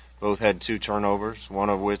 Both had 2 turnovers,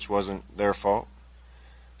 one of which wasn't their fault.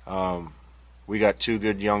 We got 2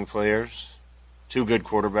 good young players, 2 good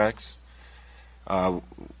quarterbacks.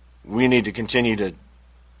 We need to continue to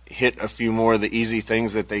hit a few more of the easy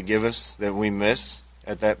things that they give us that we miss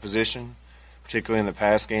at that position, particularly in the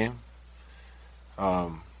pass game.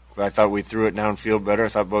 but I thought we threw it downfield better. I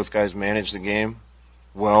thought both guys managed the game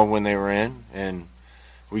well when they were in, and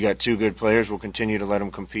we got two good players. We'll continue to let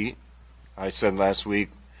them compete. I said last week,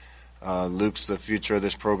 Luke's the future of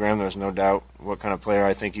this program. There's no doubt what kind of player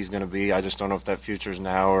I think he's going to be. I just don't know if that future is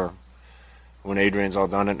now or when Adrian's all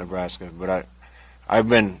done at Nebraska. But I've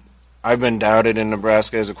been doubted in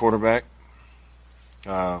Nebraska as a quarterback.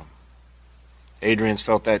 Adrian's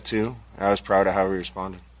felt that too. I was proud of how he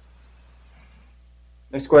responded.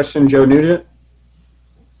 Next question, Joe Nugent.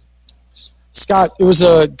 Scott, it was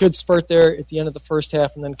a good spurt there at the end of the first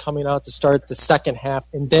half and then coming out to start the second half,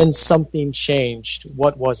 and then something changed.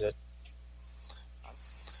 What was it?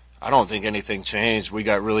 I don't think anything changed. We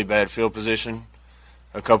got really bad field position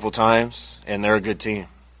a couple times, and they're a good team.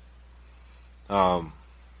 And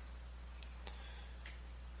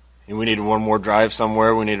we needed one more drive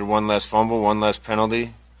somewhere. We needed one less fumble, one less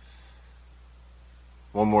penalty,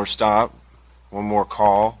 one more stop, one more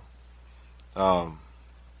call.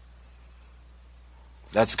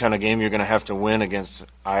 That's the kind of game you're going to have to win against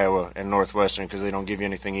Iowa and Northwestern because they don't give you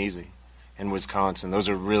anything easy. And Wisconsin, those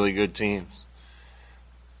are really good teams.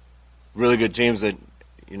 Really good teams that,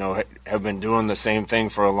 you know, have been doing the same thing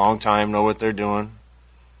for a long time, know what they're doing.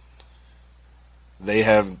 They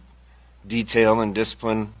have detail and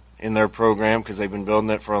discipline in their program because they've been building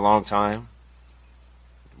it for a long time.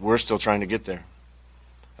 We're still trying to get there.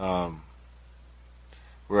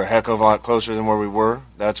 We're a heck of a lot closer than where we were.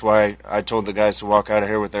 That's why I told the guys to walk out of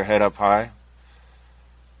here with their head up high.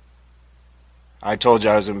 I told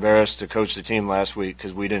you I was embarrassed to coach the team last week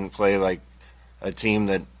because we didn't play like a team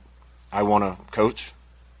that I want to coach.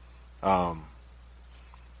 But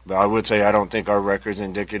I would say I don't think our record's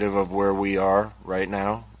indicative of where we are right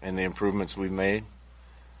now and the improvements we've made.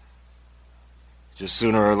 Just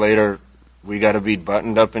sooner or later, we got to be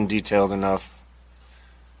buttoned up and detailed enough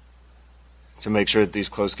to make sure that these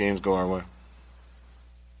close games go our way.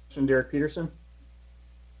 Derek Peterson.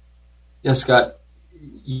 Yes, Scott.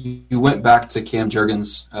 You went back to Cam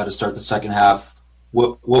Jurgens to start the second half.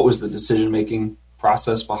 What was the decision-making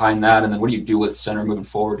process behind that? And then what do you do with center moving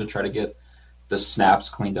forward to try to get the snaps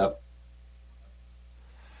cleaned up?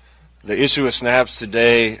 The issue with snaps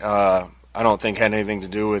today, I don't think had anything to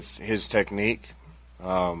do with his technique.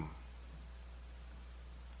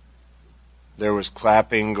 There was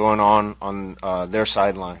clapping going on their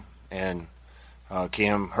sideline, and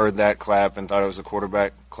Cam heard that clap and thought it was the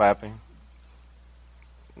quarterback clapping.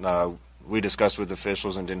 We discussed with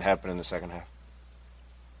officials and didn't happen in the second half.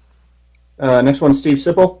 Next one, Steve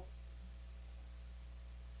Sipple.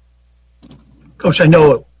 Coach, I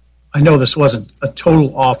know this wasn't a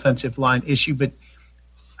total offensive line issue, but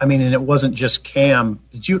I mean, and it wasn't just Cam.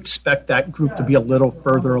 Did you expect that group to be a little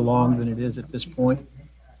further along than it is at this point?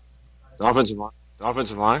 The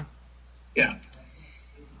offensive line? Yeah.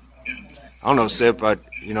 I don't know, Sip, but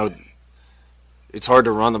it's hard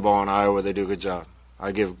to run the ball in Iowa. They do a good job.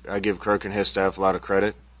 I give Kirk and his staff a lot of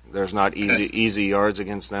credit. There's not easy yards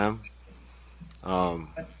against them.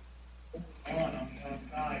 I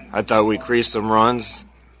thought we creased some runs,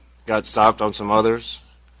 got stopped on some others,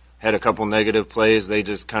 had a couple negative plays. They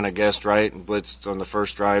just kind of guessed right and blitzed on the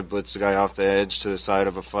first drive, blitzed the guy off the edge to the side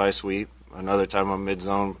of a fly sweep. Another time on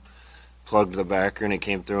mid-zone, plugged the backer, and he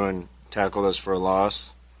came through and tackled us for a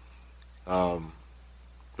loss.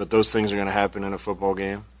 But those things are going to happen in a football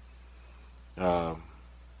game. I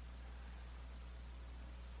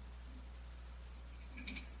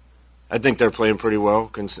think they're playing pretty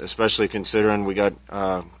well, especially considering we got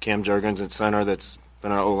Cam Jurgens at center that's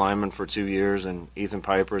been an O-lineman for 2 years, and Ethan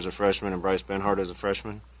Piper is a freshman and Bryce Benhart is a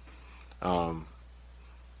freshman.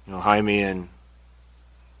 Jaime and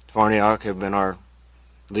Farniok have been our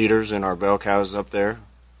leaders and our bell cows up there.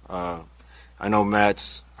 I know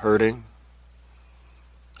Matt's hurting,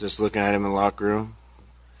 just looking at him in the locker room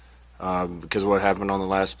because of what happened on the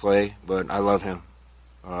last play, but I love him.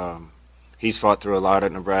 He's fought through a lot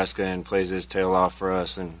at Nebraska and plays his tail off for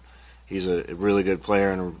us, and he's a really good player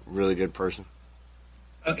and a really good person.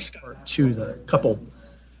 To the couple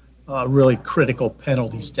really critical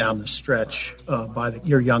penalties down the stretch by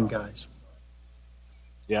your young guys.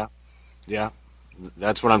 Yeah.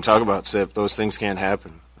 That's what I'm talking about, Sip. Those things can't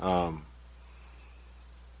happen.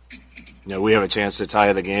 We have a chance to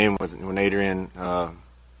tie the game when Adrian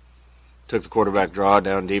took the quarterback draw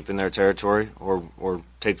down deep in their territory or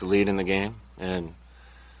take the lead in the game. And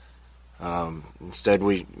instead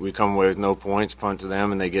we come away with no points, punt to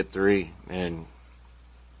them, and they get 3. And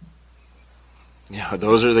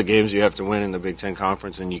those are the games you have to win in the Big Ten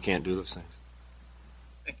Conference, and you can't do those things.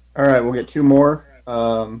 All right, we'll get 2 more.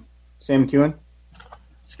 Sam McEwen.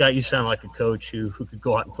 Scott, you sound like a coach who could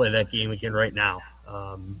go out and play that game again right now.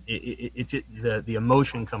 The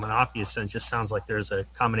emotion coming off you just sounds like there's a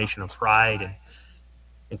combination of pride and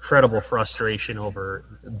incredible frustration over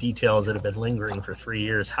details that have been lingering for 3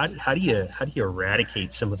 years. How do you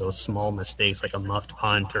eradicate some of those small mistakes, like a muffed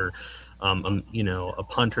punt or a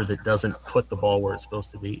punter that doesn't put the ball where it's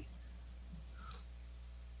supposed to be?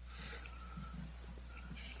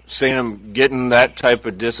 Sam, getting that type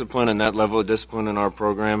of discipline and that level of discipline in our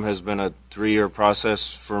program has been a 3-year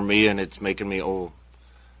process for me, and it's making me old.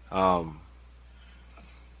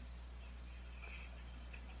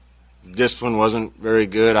 Discipline wasn't very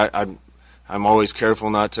good. I'm always careful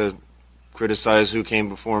not to criticize who came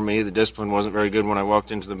before me. The discipline wasn't very good when I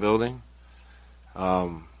walked into the building.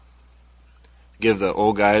 Give the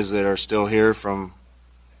old guys that are still here from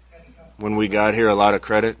when we got here a lot of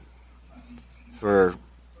credit for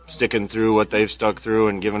sticking through what they've stuck through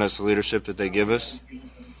and giving us the leadership that they give us.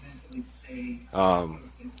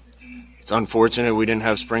 It's unfortunate we didn't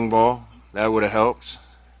have spring ball. That would have helped.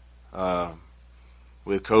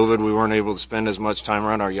 With COVID, we weren't able to spend as much time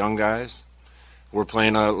around our young guys. We're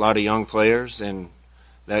playing a lot of young players, and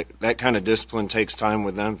that kind of discipline takes time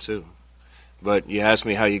with them too. But you ask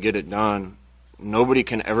me how you get it done, nobody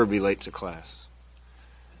can ever be late to class.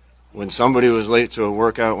 When somebody was late to a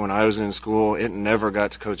workout when I was in school, it never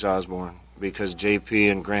got to Coach Osborne because JP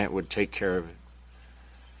and Grant would take care of it.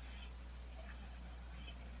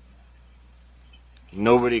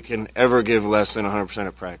 Nobody can ever give less than 100%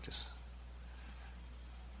 at practice.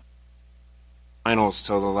 Finals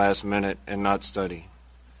till the last minute and not study.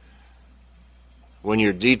 When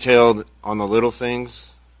you're detailed on the little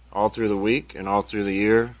things all through the week and all through the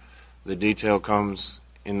year, the detail comes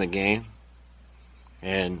in the game.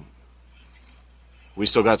 And we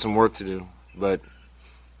still got some work to do. But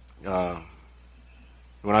when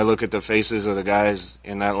I look at the faces of the guys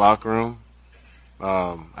in that locker room,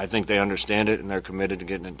 I think they understand it and they're committed to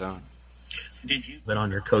getting it done. Did you put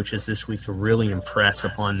on your coaches this week to really impress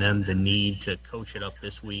upon them the need to coach it up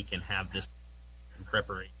this week and have this in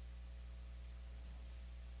preparation?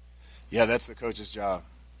 Yeah, that's the coach's job.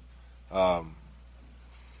 That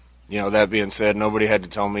being said, nobody had to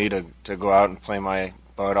tell me to go out and play my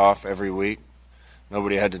butt off every week.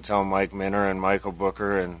 Nobody had to tell Mike Minner and Michael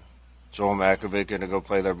Booker and Joel Makovic to go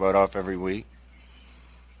play their butt off every week.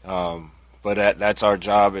 But that's our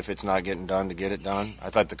job if it's not getting done to get it done. I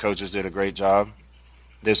thought the coaches did a great job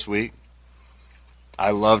this week. I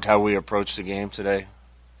loved how we approached the game today.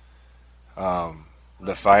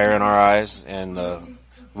 The fire in our eyes and the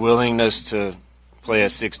willingness to play a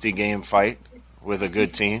 60-game fight with a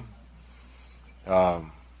good team.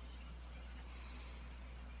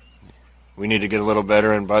 We need to get a little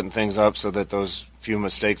better and button things up so that those few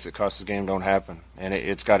mistakes that cost the game don't happen. And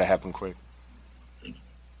it's got to happen quick.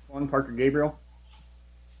 One, Parker Gabriel.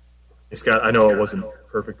 Hey, Scott, I know it wasn't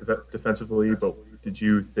perfect defensively, but did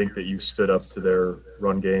you think that you stood up to their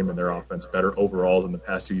run game and their offense better overall than the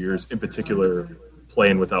past 2 years, in particular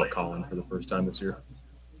playing without Colin for the first time this year?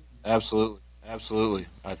 Absolutely.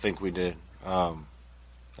 I think we did.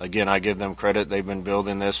 Again, I give them credit. They've been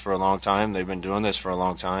building this for a long time. They've been doing this for a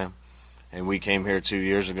long time. And we came here 2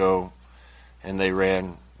 years ago, and they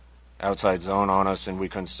ran outside zone on us, and we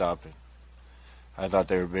couldn't stop it. I thought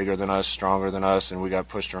they were bigger than us, stronger than us, and we got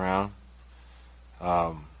pushed around.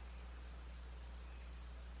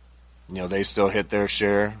 They still hit their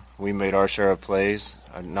share. We made our share of plays.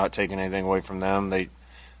 I'm not taking anything away from them.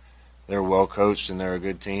 They're well coached, and they're a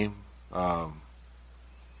good team. But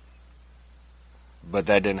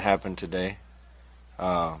that didn't happen today.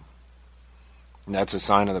 And that's a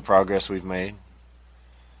sign of the progress we've made.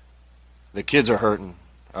 The kids are hurting.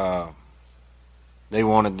 They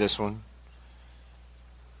wanted this one.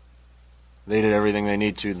 They did everything they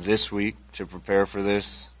need to this week to prepare for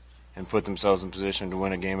this and put themselves in position to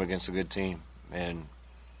win a game against a good team. And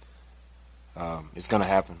it's going to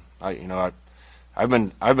happen. I've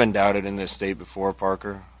been doubted in this state before,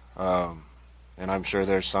 Parker, and I'm sure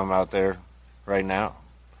there's some out there right now.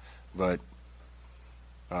 But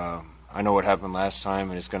I know what happened last time,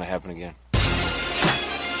 and it's going to happen again.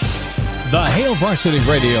 The Hail Varsity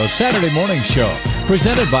Radio Saturday Morning Show,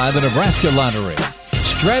 presented by the Nebraska Lottery.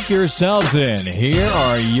 Strap yourselves in. Here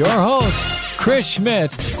are your hosts, Chris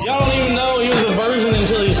Schmidt. Y'all don't even know he was a virgin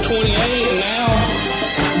until he's 28, and now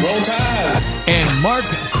roll tide. And Mark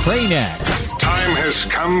Cranack. Time has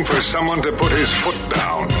come for someone to put his foot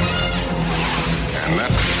down. And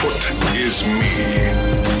that foot is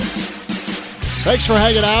me. Thanks for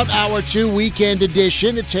hanging out. Hour 2 weekend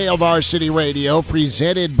edition. It's Hail Varsity Radio,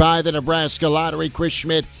 presented by the Nebraska Lottery. Chris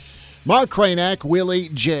Schmidt Mark Kranak, Willie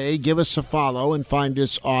J. Give us a follow and find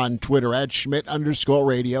us on Twitter at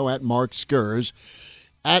Schmidt_radio, at Mark Skurs,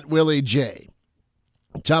 at Willie J.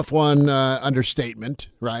 Tough one, understatement,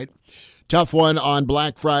 right? Tough one on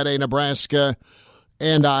Black Friday. Nebraska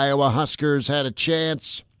and Iowa Huskers had a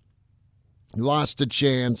chance, lost a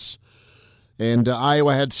chance, and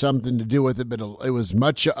Iowa had something to do with it, but it was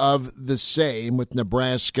much of the same with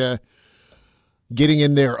Nebraska getting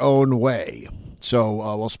in their own way. So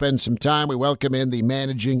we'll spend some time. We welcome in the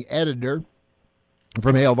managing editor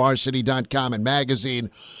from HailVarsity.com and magazine,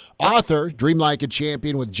 author, Dream Like a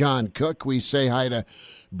Champion with John Cook. We say hi to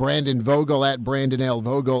Brandon Vogel at Brandon L.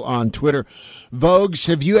 Vogel on Twitter. Vogues,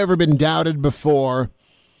 have you ever been doubted before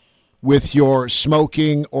with your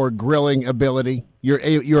smoking or grilling ability,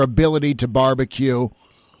 your ability to barbecue?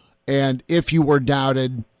 And if you were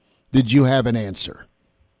doubted, did you have an answer?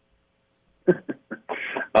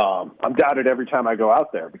 I'm doubted every time I go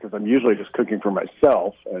out there because I'm usually just cooking for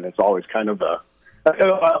myself, and it's always kind of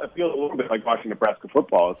I feel a little bit like watching Nebraska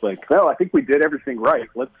football. It's like, well, I think we did everything right.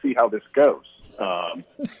 Let's see how this goes.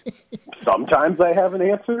 Sometimes I have an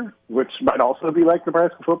answer, which might also be like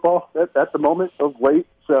Nebraska football at the moment of late.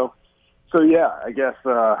 So yeah, I guess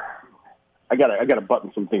I gotta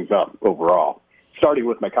button some things up overall, starting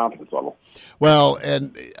with my confidence level. Well,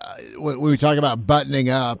 and when we talk about buttoning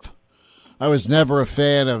up, I was never a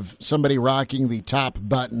fan of somebody rocking the top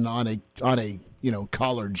button on a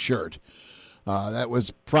collared shirt. That was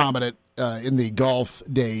prominent in the golf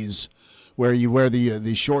days, where you wear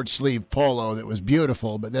the short sleeve polo that was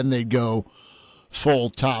beautiful, but then they'd go full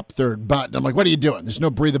top third button. I'm like, what are you doing? There's no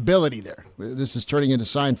breathability there. This is turning into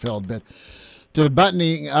Seinfeld. But to the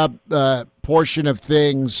buttoning up portion of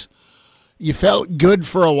things, you felt good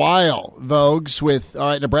for a while, Vogues, with, all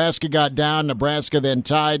right, Nebraska got down, Nebraska then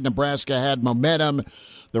tied, Nebraska had momentum.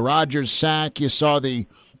 The Rodgers sack, you saw the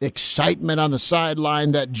excitement on the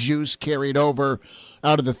sideline, that juice carried over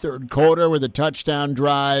out of the third quarter with a touchdown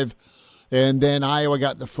drive. And then Iowa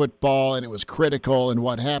got the football, and it was critical. And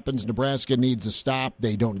what happens? Nebraska needs a stop.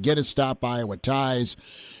 They don't get a stop. Iowa ties.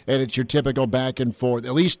 And it's your typical back and forth.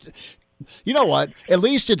 At least, you know what? At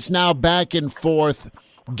least it's now back and forth,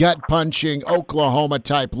 gut-punching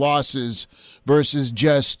Oklahoma-type losses versus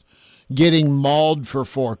just getting mauled for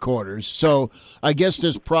 4 quarters. So I guess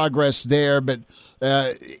there's progress there, but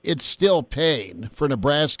it's still pain for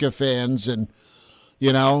Nebraska fans. And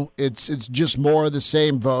it's just more of the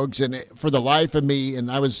same, Vogues. And for the life of me,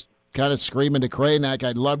 and I was kind of screaming to Kranak,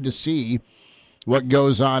 I'd love to see what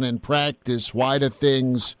goes on in practice. Why do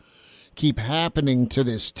things keep happening to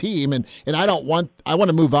this team? And I want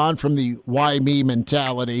to move on from the why me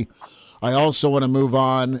mentality. I also want to move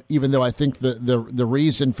on, even though I think the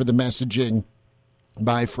reason for the messaging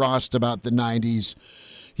by Frost about the 90s,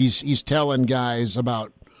 he's telling guys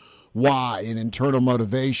about why and internal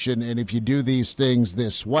motivation, and if you do these things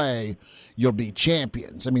this way, you'll be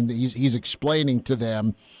champions. I mean, he's explaining to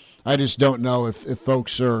them. I just don't know if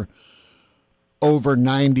folks are over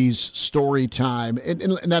 90s story time,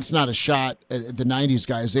 and that's not a shot at the 90s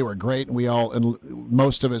guys. They were great, and we all, and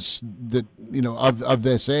most of us that of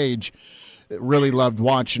this age, really loved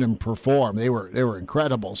watching them perform. They were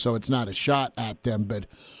incredible. So it's not a shot at them, but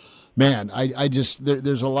man, I just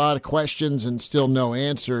there's a lot of questions and still no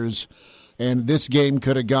answers, and this game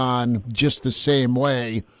could have gone just the same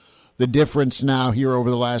way. The difference now here over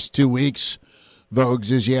the last 2 weeks,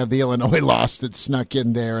 Vogues, is you have the Illinois loss that snuck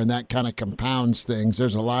in there, and that kind of compounds things.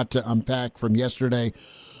 There's a lot to unpack from yesterday.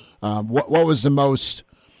 What was the most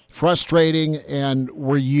frustrating, and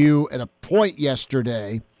were you at a point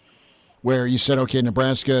yesterday where you said, okay,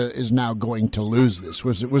 Nebraska is now going to lose this?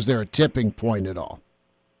 Was there a tipping point at all?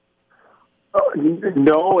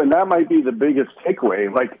 No, and that might be the biggest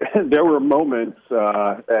takeaway. Like, there were moments,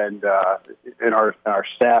 and in our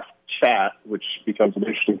staff chat, which becomes an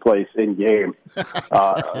interesting place in game.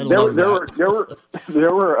 There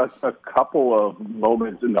were a couple of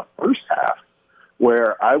moments in the first half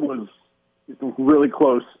where I was really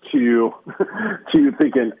close to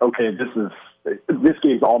thinking, okay, this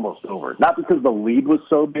game's almost over. Not because the lead was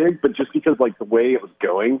so big, but just because like the way it was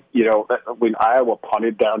going. When Iowa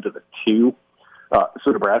punted down to the 2,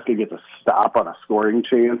 so Nebraska gets a stop on a scoring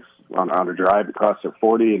chance on a drive across their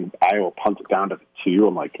 40, and Iowa punts it down to the 2.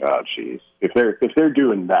 I'm like, oh, geez. If they're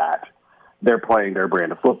doing that, they're playing their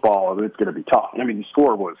brand of football, and it's going to be tough. I mean, the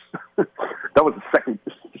score was that was the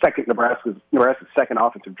second Nebraska's second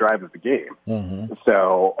offensive drive of the game. Mm-hmm.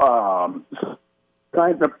 So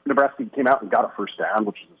Nebraska came out and got a first down,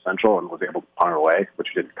 which was essential, and was able to punt it away, which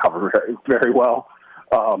didn't cover very, very well.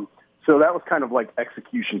 So that was kind of like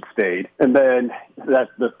execution stayed. And then that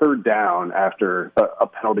the third down after a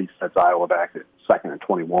penalty sets Iowa back at 2nd and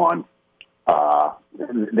 21.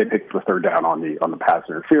 They picked the third down on the pass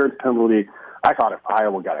interference penalty. I thought if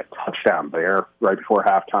Iowa got a touchdown there right before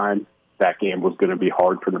halftime, that game was going to be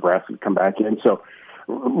hard for Nebraska to come back in. So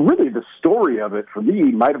really the story of it for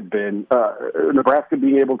me might have been Nebraska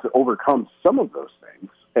being able to overcome some of those things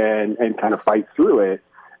and kind of fight through it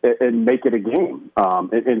and make it a game.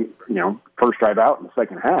 And first drive out in the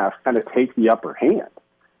second half, kind of take the upper hand.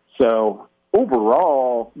 So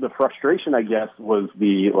overall, the frustration, I guess, was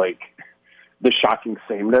the shocking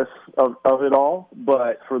sameness of it all.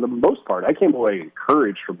 But for the most part, I came away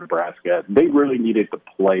encouraged from Nebraska. They really needed to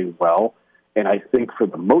play well. And I think for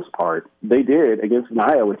the most part, they did against an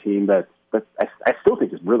Iowa team that I still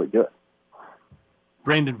think is really good.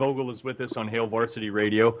 Brandon Vogel is with us on Hail Varsity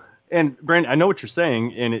Radio. And Brandon, I know what you're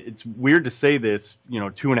saying, and it's weird to say this,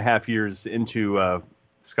 2.5 years into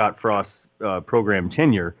Scott Frost's program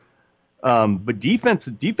tenure. But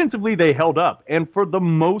defensively, they held up. And for the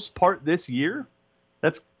most part this year,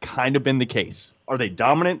 that's kind of been the case. Are they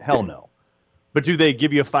dominant? Hell no. But do they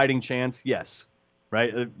give you a fighting chance? Yes.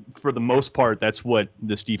 Right? For the most part, that's what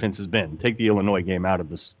this defense has been. Take the Illinois game out of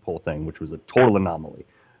this whole thing, which was a total anomaly.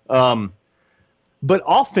 But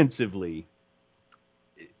offensively,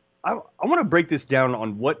 I want to break this down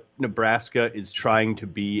on what Nebraska is trying to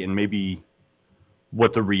be and maybe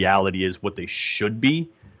what the reality is, what they should be.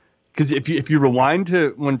 Because if you rewind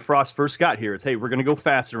to when Frost first got here, it's, hey, we're going to go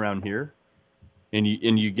fast around here. And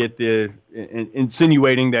you get the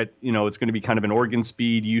insinuating that, it's going to be kind of an Oregon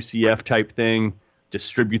speed, UCF type thing,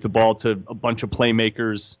 distribute the ball to a bunch of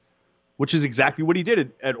playmakers, which is exactly what he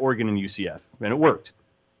did at Oregon and UCF, and it worked.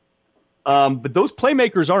 But those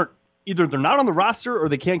playmakers aren't, either they're not on the roster or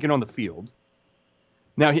they can't get on the field.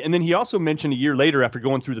 Now, and then he also mentioned a year later after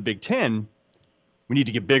going through the Big Ten, we need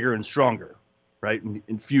to get bigger and stronger, right, and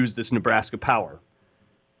infuse this Nebraska power.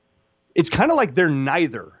 It's kind of like they're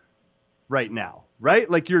neither right now, right?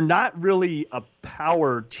 Like you're not really a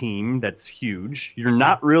power team that's huge. You're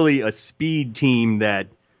not really a speed team that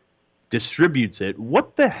distributes it.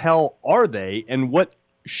 What the hell are they, and what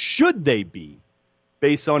should they be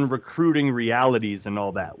based on recruiting realities and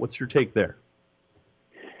all that? What's your take there?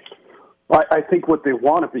 Well, I think what they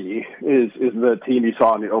want to be is the team you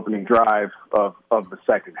saw in the opening drive of the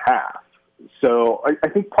second half. So I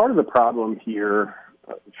think part of the problem here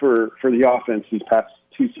for the offense these past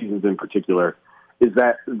two seasons in particular is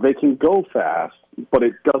that they can go fast, but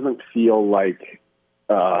it doesn't feel like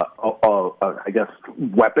I guess,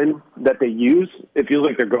 weapon that they use. It feels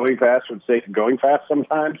like they're going fast for the sake of going fast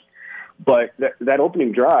sometimes. But that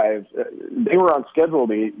opening drive, they were on schedule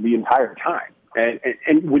the entire time.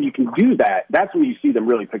 And when you can do that, that's when you see them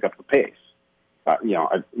really pick up the pace.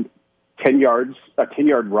 A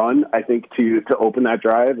 10-yard run, I think, to open that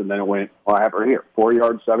drive, and then it went, I have it right here, 4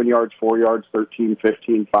 yards, 7 yards, 4 yards, 13,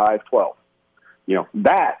 15, 5, 12.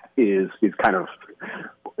 That is kind of,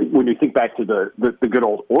 when you think back to the good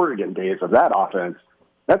old Oregon days of that offense,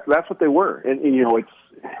 that's what they were. And it's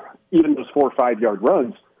even those 4 or 5 yard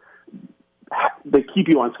runs, they keep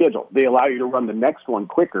you on schedule. They allow you to run the next one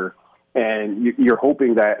quicker, and you're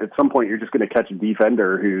hoping that at some point you're just going to catch a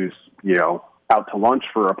defender who's, out to lunch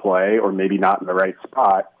for a play or maybe not in the right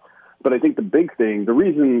spot. But I think the big thing, the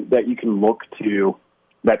reason that you can look to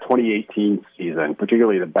that 2018 season,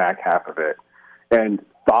 particularly the back half of it, and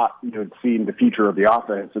thought seeing the future of the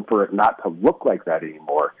offense and for it not to look like that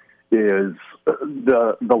anymore is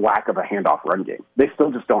the lack of a handoff run game. They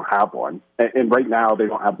still just don't have one. And right now they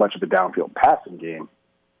don't have much of a downfield passing game.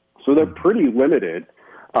 So they're pretty limited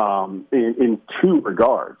in two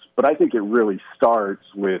regards. But I think it really starts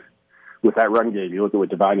with that run game. You look at what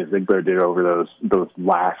Devine Ziegler did over those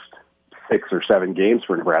last 6 or 7 games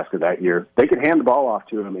for Nebraska that year. They could hand the ball off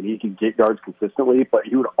to him and he could get yards consistently, but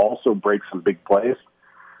he would also break some big plays.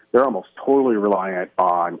 They're almost totally reliant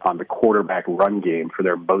on the quarterback run game for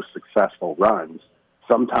their most successful runs.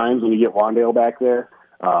 Sometimes when you get Wandale back there,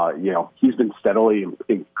 he's been steadily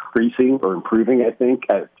increasing or improving, I think,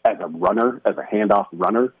 as a runner, as a handoff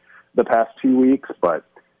runner the past 2 weeks. But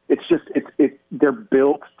it's just they're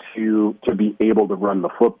built to be able to run the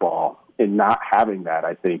football, and not having that,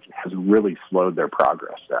 I think, has really slowed their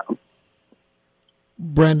progress down.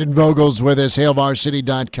 Brandon Vogel's with us,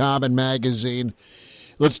 HailVarsity.com and magazine.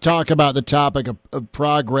 Let's talk about the topic of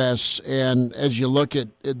progress. And as you look at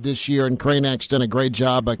this year, and Kranak's done a great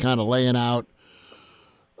job by kind of laying out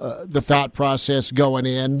the thought process going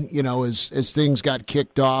in, as things got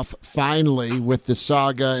kicked off finally with the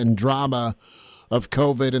saga and drama of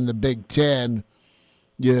COVID and the Big Ten.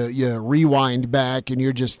 you rewind back and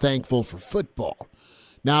you're just thankful for football.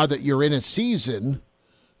 Now that you're in a season,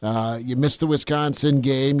 you missed the Wisconsin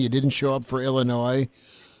game, you didn't show up for Illinois,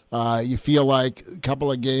 you feel like a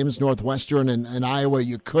couple of games, Northwestern and Iowa,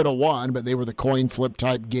 you could have won, but they were the coin flip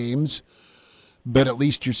type games. But at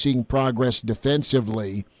least you're seeing progress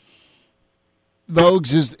defensively.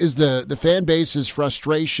 Vogues, is the fan base's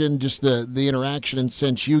frustration just the interaction and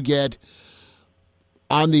sense you get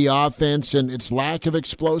on the offense and its lack of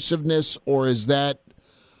explosiveness, or is that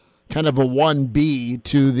kind of a 1B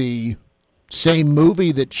to the same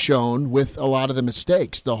movie that's shown with a lot of the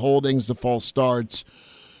mistakes, the holdings, the false starts,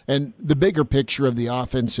 and the bigger picture of the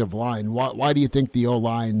offensive line? Why do you think the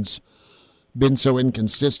O-line's been so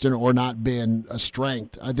inconsistent or not been a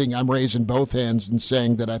strength? I think I'm raising both hands and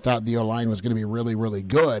saying that I thought the O-line was going to be really, really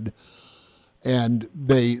good, and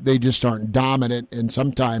they just aren't dominant, and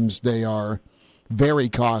sometimes they are very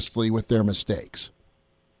costly with their mistakes.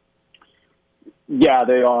 Yeah,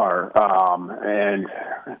 they are. And,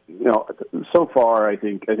 so far, I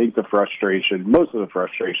think the frustration, most of the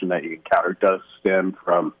frustration that you encounter does stem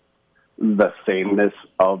from the sameness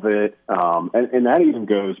of it. And that even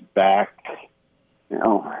goes back, it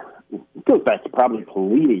goes back to probably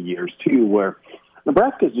Pelini years too, where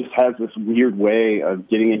Nebraska just has this weird way of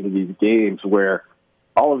getting into these games where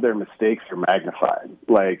all of their mistakes are magnified.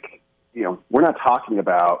 Like, we're not talking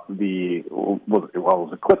about it was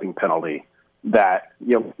a clipping penalty that,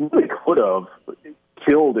 really could have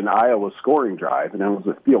killed an Iowa scoring drive, and that was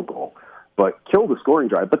a field goal, but killed a scoring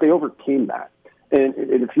drive, but they overcame that. And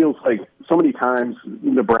it feels like so many times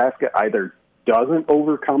Nebraska either doesn't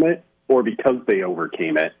overcome it, or because they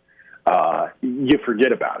overcame it, you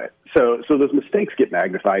forget about it. So those mistakes get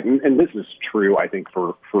magnified, and this is true, I think,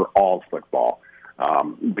 for all football.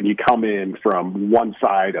 When you come in from one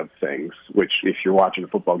side of things, which if you're watching a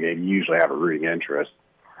football game, you usually have a rooting interest.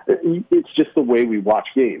 It's just the way we watch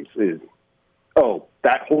games is,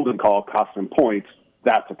 that holding call cost them points.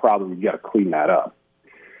 That's a problem. You got to clean that up.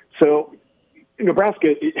 So Nebraska,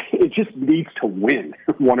 it just needs to win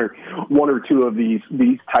one or two of these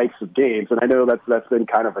types of games. And I know that's been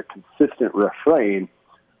kind of a consistent refrain,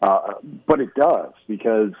 but it does,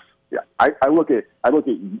 because I look at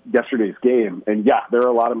yesterday's game, and there are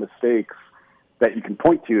a lot of mistakes that you can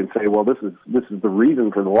point to and say, well, this is the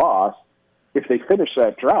reason for the loss. If they finish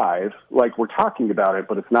that drive, like we're talking about it,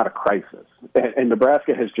 but it's not a crisis. And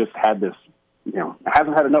Nebraska has just had this,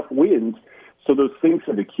 hasn't had enough wins, so those things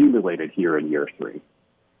have accumulated here in year 3.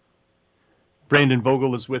 Brandon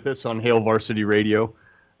Vogel is with us on Hail Varsity Radio.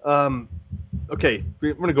 Okay,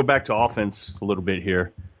 we're going to go back to offense a little bit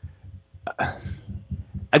here.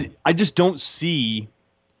 I just don't see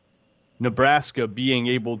Nebraska being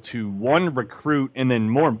able to, one, recruit, and then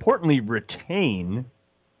more importantly, retain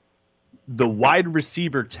the wide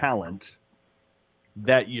receiver talent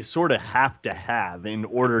that you sort of have to have in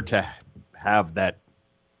order to have that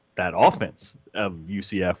offense of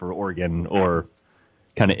UCF or Oregon, or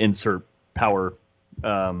kind of insert power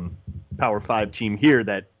 5 team here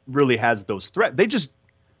that really has those threats.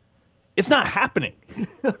 It's not happening,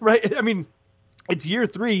 right? I mean, it's year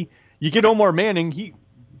 3. You get Omar Manning. He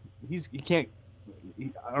can't.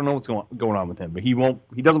 I don't know what's going on with him, but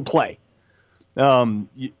he doesn't play.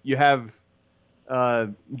 You have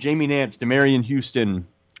Jamie Nance, Demarion Houston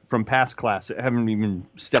from past class that haven't even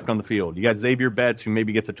stepped on the field. You got Xavier Betts, who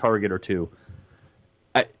maybe gets a target or two.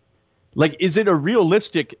 Is it a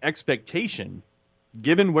realistic expectation,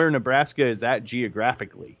 given where Nebraska is at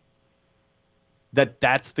geographically, that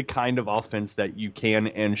that's the kind of offense that you can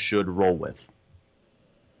and should roll with?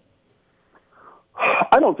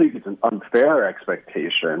 I don't think it's an unfair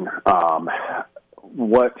expectation.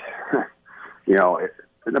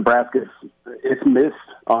 Nebraska's it's missed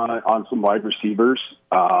on some wide receivers,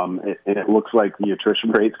 and it looks like the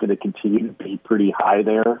attrition rate's going to continue to be pretty high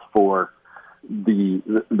there for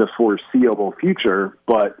the foreseeable future.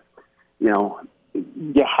 But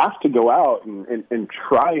you have to go out and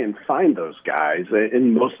try and find those guys,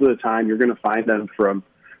 and most of the time you're going to find them from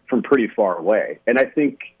pretty far away. And I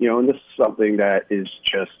think and this is something that is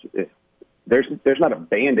just there's not a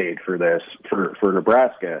Band-Aid for this for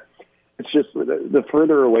Nebraska. It's just the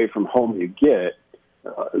further away from home you get,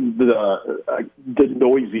 the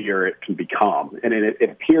noisier it can become. And in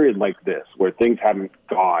a period like this, where things haven't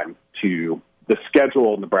gone to the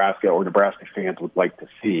schedule Nebraska or Nebraska fans would like to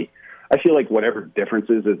see, I feel like whatever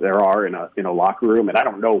differences that there are in a locker room, and I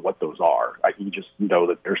don't know what those are. You just know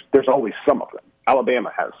that there's always some of them.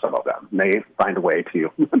 Alabama has some of them. They find a way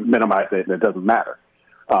to minimize it, and it doesn't matter.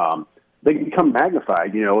 They can become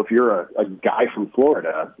magnified. If you're a guy from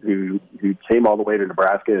Florida who came all the way to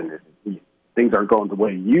Nebraska and things aren't going the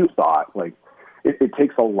way you thought. Like, it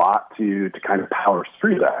takes a lot to kind of power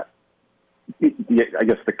through that. I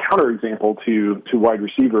guess the counterexample to wide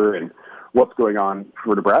receiver and what's going on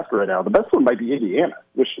for Nebraska right now, the best one might be Indiana,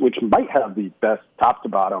 which might have the best top to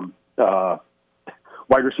bottom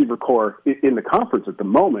wide receiver core in the conference at the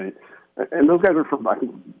moment. And those guys are from, I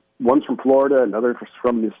think, one's from Florida, another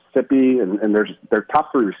from Mississippi, and their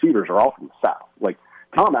top three receivers are all from the South. Like,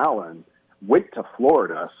 Tom Allen went to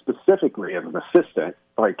Florida specifically as an assistant,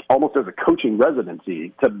 like almost as a coaching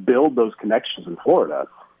residency, to build those connections in Florida.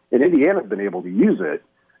 And Indiana's been able to use it.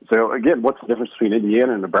 So, again, what's the difference between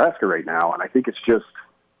Indiana and Nebraska right now? And I think it's just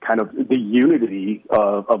kind of the unity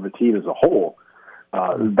of the team as a whole.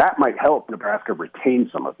 That might help Nebraska retain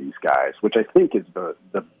some of these guys, which I think is the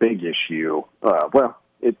big issue.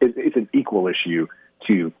 It's an equal issue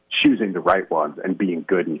to choosing the right ones and being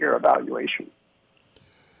good in your evaluation.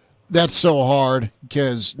 That's so hard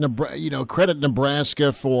because, credit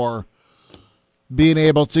Nebraska for being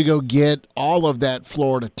able to go get all of that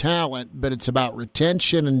Florida talent, but it's about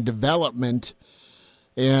retention and development,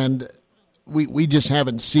 and we just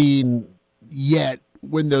haven't seen yet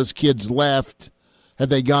when those kids left, have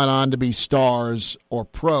they gone on to be stars or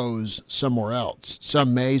pros somewhere else.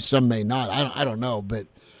 Some may not. I don't know, but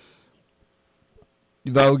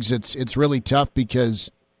Vogues, it's really tough because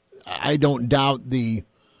I don't doubt the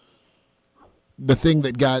thing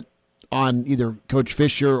that got on either Coach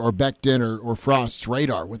Fisher or Becton or Frost's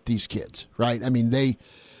radar with these kids, right? I mean,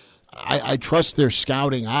 I trust their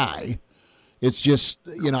scouting eye. It's just,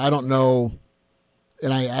 I don't know,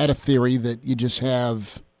 and I had a theory that you just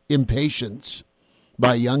have impatience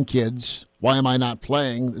by young kids. Why am I not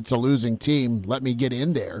playing? It's a losing team. Let me get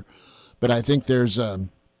in there. But I think there's a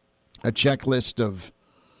checklist of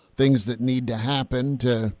things that need to happen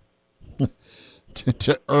to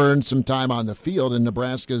earn some time on the field, and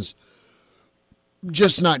Nebraska's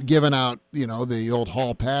just not giving out, the old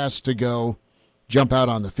hall pass to go jump out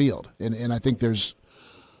on the field. And I think there's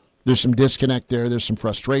some disconnect there. There's some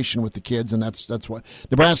frustration with the kids, and that's what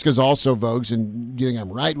Nebraska's also, Vogues, and do you think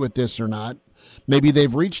I'm right with this or not? Maybe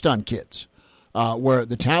they've reached on kids where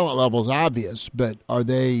the talent level is obvious, but are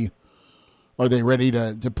they ready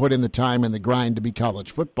to put in the time and the grind to be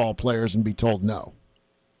college football players and be told no?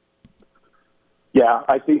 Yeah,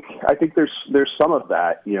 I think there's some of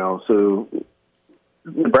that, so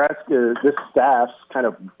Nebraska, this staff's kind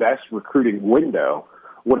of best recruiting window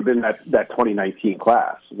would have been that 2019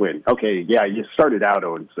 class when, you started out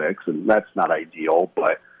 0-6, and that's not ideal,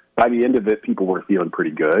 but by the end of it, people were feeling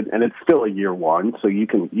pretty good, and it's still a year one, so you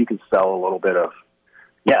can sell a little bit of,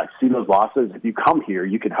 see those losses. If you come here,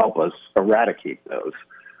 you can help us eradicate those.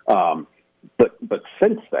 But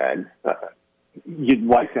since then, you'd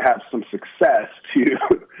like to have some success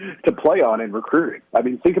to play on in recruiting. I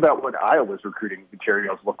mean, think about what Iowa's recruiting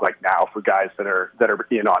materials look like now for guys that are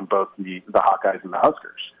in on both the Hawkeyes and the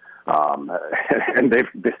Huskers, and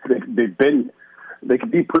they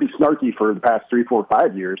could be pretty snarky for the past 3, 4,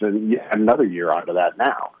 5 years, and you add another year onto that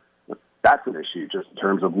now. That's an issue just in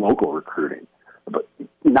terms of local recruiting, but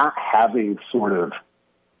not having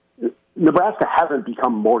Nebraska hasn't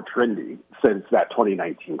become more trendy since that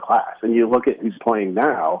 2019 class. And you look at who's playing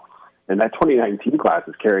now, and that 2019 class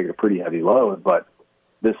is carrying a pretty heavy load. But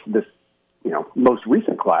this most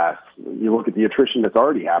recent class, you look at the attrition that's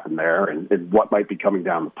already happened there and what might be coming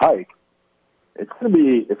down the pike. It's going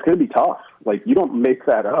to be tough. Like, you don't make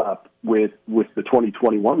that up with the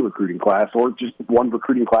 2021 recruiting class or just one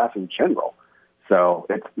recruiting class in general. So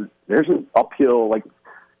there's an uphill, like,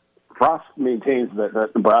 Frost maintains that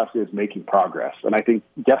Nebraska is making progress. And I think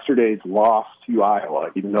yesterday's loss to Iowa,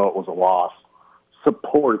 even though it was a loss,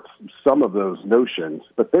 supports some of those notions.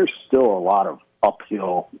 But there's still a lot of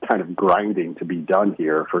uphill kind of grinding to be done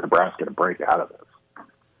here for Nebraska to break out of this.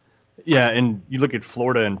 Yeah, and you look at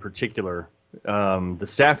Florida in particular. The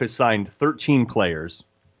staff has signed 13 players.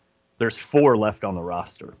 There's 4 left on the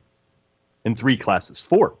roster in 3 classes.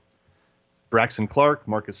 4. Braxton Clark,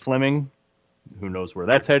 Marcus Fleming, who knows where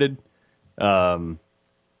that's headed. Taymon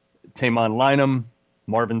Lynham,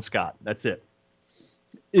 Marvin Scott. That's it.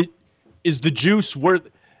 Is the juice worth?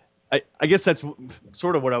 I guess that's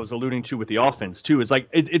sort of what I was alluding to with the offense too. Is like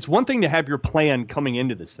it's one thing to have your plan coming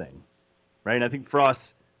into this thing, right? And I think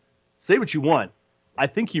Frost, say what you want, I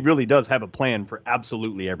think he really does have a plan for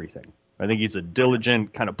absolutely everything. I think he's a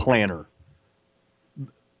diligent kind of planner.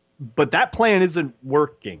 But that plan isn't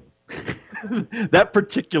working. That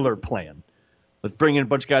particular plan. Let's bring in a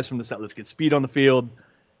bunch of guys from the South. Let's get speed on the field.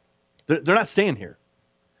 They're not staying here.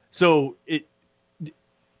 So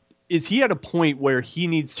is he at a point where he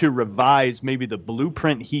needs to revise maybe the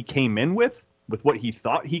blueprint he came in with with what he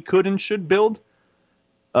thought he could and should build.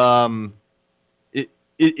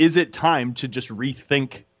 Is it time to just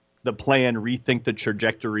rethink the plan, rethink the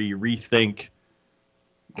trajectory, rethink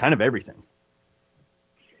kind of everything?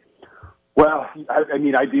 Well, I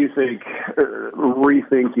mean, I do think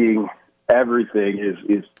rethinking everything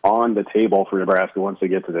is on the table for Nebraska once they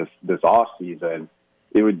get to this off season.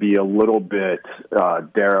 It would be a little bit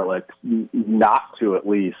derelict not to at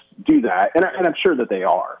least do that, and I'm sure that they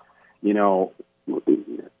are. You know,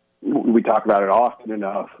 we talk about it often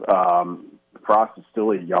enough. Frost is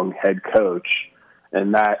still a young head coach,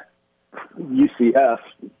 and that UCF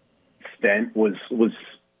stint was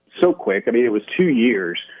so quick. I mean, it was 2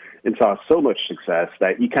 years and saw so much success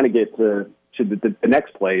that you kind of get to the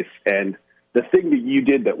next place, and the thing that you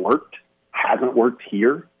did that worked hasn't worked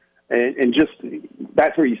here. And just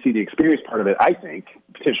that's where you see the experience part of it, I think,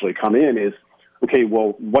 potentially come in is, okay,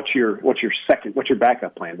 well, what's your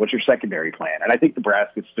backup plan? What's your secondary plan? And I think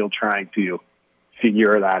Nebraska's still trying to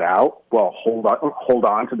figure that out. Well, hold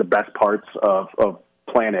on to the best parts of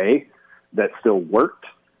plan A that still worked.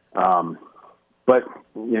 But,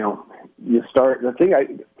 you know,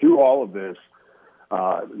 through all of this,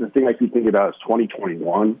 the thing I keep thinking about is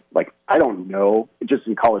 2021. Like, I don't know, just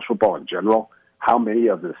in college football in general, how many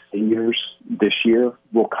of the seniors this year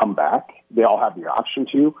will come back. They all have the option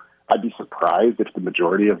to. I'd be surprised if the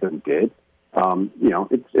majority of them did. You know,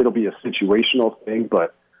 it'll be a situational thing,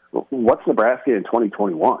 but what's Nebraska in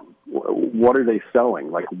 2021? What are they selling?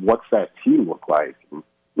 Like, what's that team look like?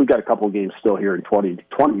 We've got a couple of games still here in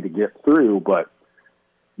 2020 to get through, but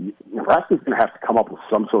Nebraska's going to have to come up with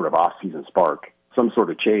some sort of off-season spark, some sort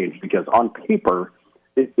of change, because on paper,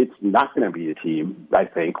 it's not going to be a team, I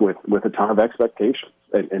think, with a ton of expectations.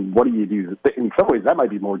 And what do you do? In some ways, that might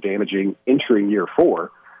be more damaging entering year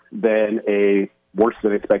 4 than a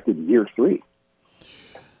worse-than-expected year 3.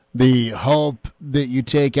 The hope that you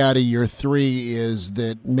take out of year 3 is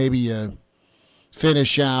that maybe you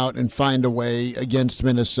finish out and find a way against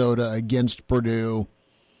Minnesota, against Purdue,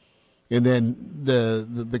 and then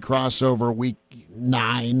the crossover week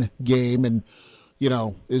 9 game. And, you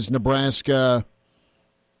know, is Nebraska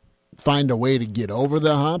find a way to get over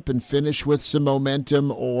the hump and finish with some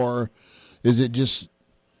momentum, or is it just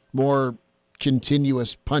more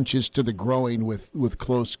continuous punches to the groin with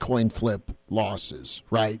close coin flip losses,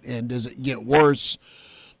 right? And does it get worse?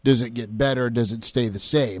 Does it get better? Does it stay the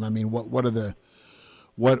same? I mean,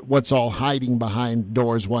 what's all hiding behind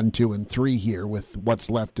doors 1, 2, and 3 here with what's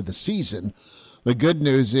left of the season? The good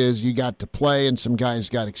news is you got to play, and some guys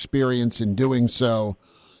got experience in doing so.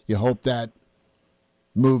 You hope that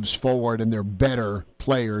moves forward and they're better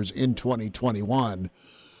players in 2021.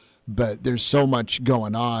 But there's so much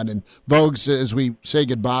going on. And Vogues, as we say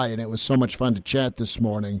goodbye, and it was so much fun to chat this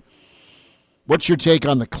morning, what's your take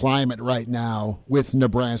on the climate right now with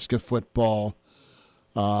Nebraska football?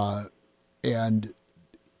 And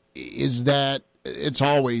is that it's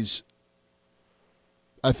always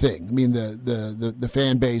a thing? I mean, the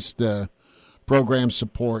fan base, the program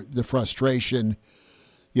support, the frustration,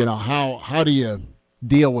 you know, how do you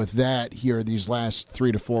deal with that here these last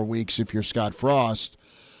 3 to 4 weeks if you're Scott Frost?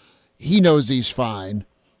 He knows he's fine,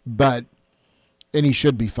 and he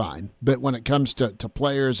should be fine. But when it comes to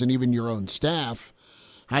players and even your own staff,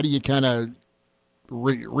 how do you kind of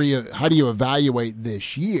how do you evaluate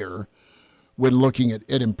this year when looking at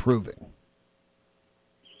it improving?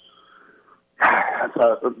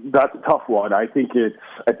 That's a tough one. I think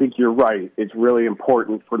you're right. It's really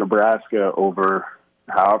important for Nebraska over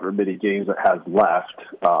however many games it has left,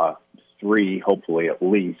 3 hopefully at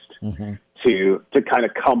least. Mm-hmm. To kind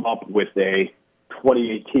of come up with a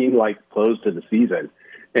 2018-like close to the season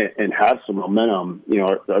and have some momentum. You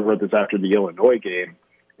know, I wrote this after the Illinois game,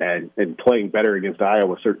 and playing better against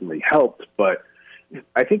Iowa certainly helped. But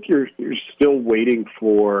I think you're still waiting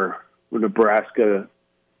for Nebraska,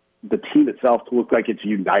 the team itself, to look like it's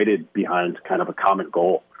united behind kind of a common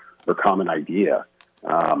goal or common idea.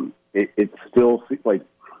 It's still like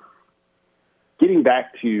getting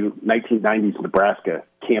back to 1990s Nebraska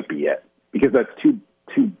can't be it, because that's too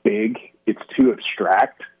big. It's too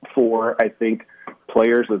abstract for, I think,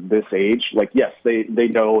 players of this age. Like, yes, they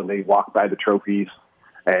know and they walk by the trophies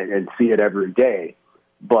and see it every day.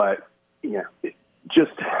 But, you know,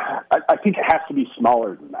 I think it has to be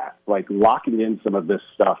smaller than that. Like, locking in some of this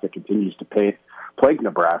stuff that continues to plague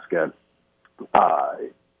Nebraska,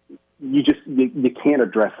 you can't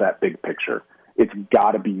address that big picture. It's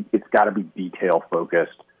got to be detail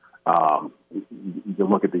focused. You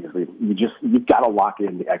look at these, you've got to lock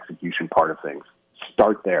in the execution part of things.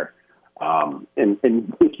 Start there. And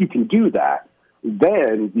if you can do that,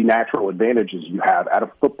 then the natural advantages you have at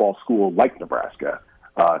a football school like Nebraska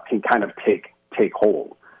can kind of take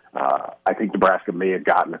hold. I think Nebraska may have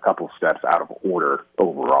gotten a couple of steps out of order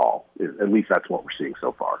overall. At least that's what we're seeing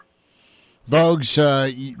so far. Vogues,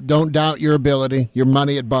 don't doubt your ability, your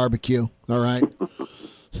money at barbecue, all right?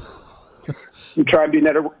 You try and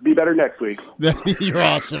be better next week. You're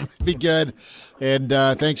awesome. Be good. And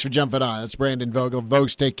thanks for jumping on. That's Brandon Vogel.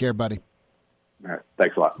 Vogues, take care, buddy. All right.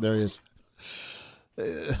 Thanks a lot. There he is.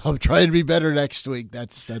 I'm trying to be better next week.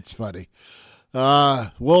 That's funny.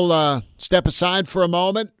 We'll step aside for a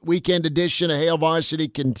moment. Weekend edition of Hail Varsity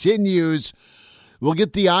continues. We'll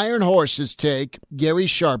get the Iron Horse's take. Gary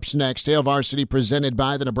Sharp's next. Hail Varsity presented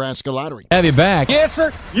by the Nebraska Lottery. Have you back. Yes,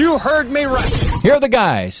 sir. You heard me right. Here are the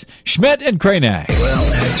guys, Schmidt and Kranak. Well,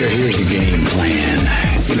 Hector, here's the game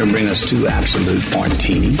plan. You're going to bring us 2 absolute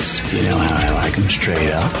martinis. You know how I like them,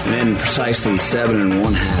 straight up. And then precisely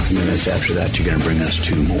 7.5 minutes after that, you're going to bring us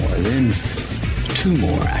 2 more. Then 2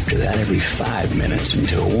 more after that every 5 minutes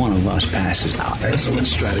until one of us passes out. Excellent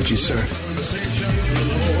strategy, sir.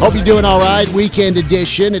 Hope you're doing all right. Weekend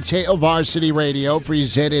edition. It's Hail Varsity Radio,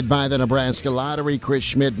 presented by the Nebraska Lottery. Chris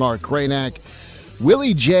Schmidt, Mark Kranak.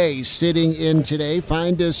 Willie J sitting in today.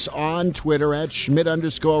 Find us on Twitter at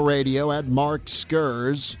Schmidt_radio, at Mark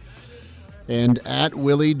Skurs, and at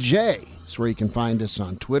Willie J. That's where you can find us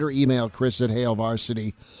on Twitter. Email Chris at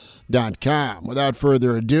hailvarsity.com. Without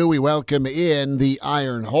further ado, we welcome in the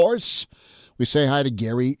Iron Horse. We say hi to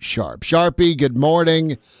Gary Sharp. Sharpie, good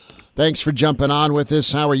morning. Thanks for jumping on with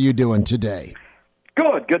us. How are you doing today?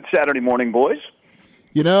 Good Saturday morning, boys.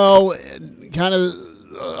 You know, kind of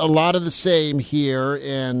a lot of the same here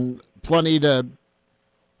and plenty to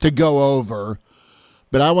go over.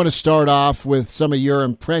 But I want to start off with some of your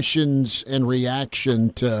impressions and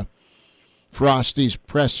reaction to Frosty's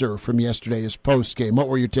presser from yesterday's postgame. What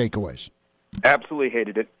were your takeaways? Absolutely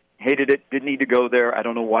hated it. Didn't need to go there. I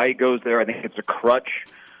don't know why he goes there. I think it's a crutch.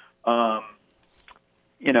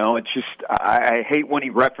 It's just I hate when he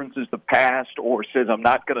references the past or says, I'm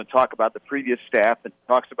not going to talk about the previous staff, and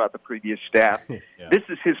talks about the previous staff. Yeah. This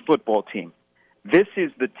is his football team. This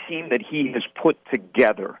is the team that he has put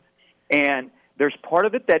together. And there's part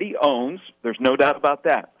of it that he owns. There's no doubt about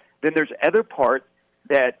that. Then there's other part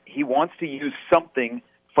that he wants to use something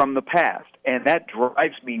from the past. And that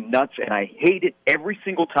drives me nuts, and I hate it every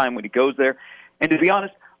single time when he goes there. And to be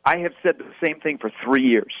honest, I have said the same thing for 3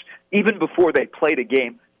 years. Even before they played a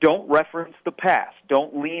game, don't reference the past.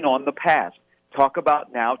 Don't lean on the past. Talk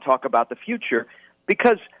about now. Talk about the future.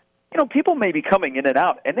 Because, people may be coming in and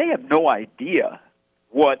out, and they have no idea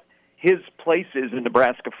what his place is in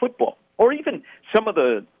Nebraska football. Or even some of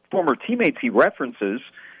the former teammates he references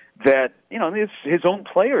that, his own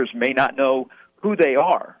players may not know who they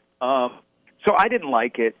are. So I didn't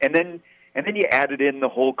like it. And then you added in the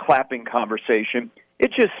whole clapping conversation.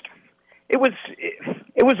 It was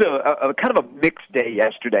a kind of a mixed day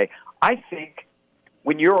yesterday. I think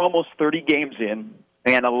when you're almost 30 games in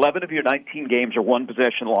and 11 of your 19 games are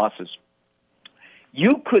one-possession losses,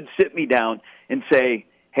 you could sit me down and say,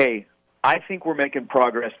 hey, I think we're making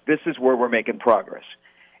progress. This is where we're making progress.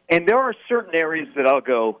 And there are certain areas that I'll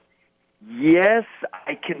go, yes,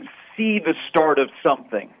 I can see the start of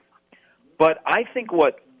something. But I think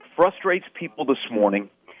what frustrates people this morning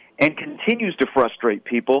and continues to frustrate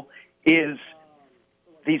people is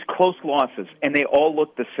these close losses, and they all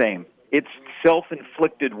look the same. It's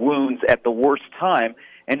self-inflicted wounds at the worst time,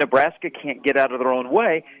 and Nebraska can't get out of their own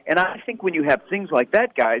way. And I think when you have things like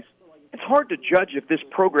that, guys, it's hard to judge if this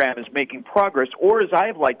program is making progress, or as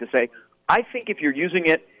I like to say, I think if you're using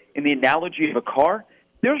it in the analogy of a car,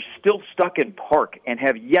 they're still stuck in park and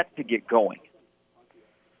have yet to get going.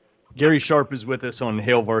 Gary Sharp is with us on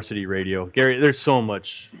Hail Varsity Radio. Gary, there's so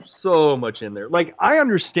much in there. Like, I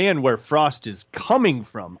understand where Frost is coming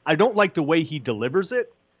from. I don't like the way he delivers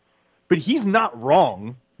it, but he's not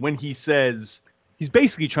wrong when he says, he's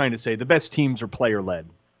basically trying to say the best teams are player-led,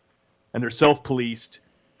 and they're self-policed.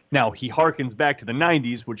 Now, he harkens back to the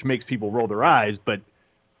 90s, which makes people roll their eyes, but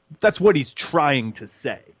that's what he's trying to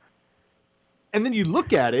say. And then you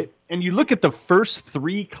look at it, and you look at the first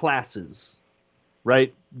 3 classes,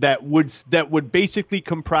 right, that would basically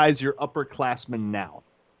comprise your upperclassmen now.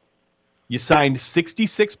 You signed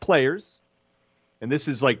 66 players, and this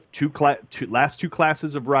is like last 2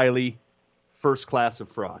 classes of Riley, first class of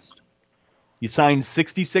Frost. You signed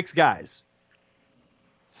 66 guys.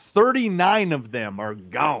 39 of them are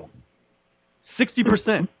gone.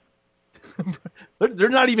 60%. They're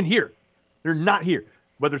not even here. They're not here.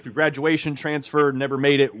 Whether through graduation, transfer, never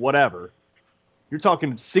made it, whatever. You're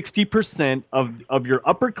talking 60% of your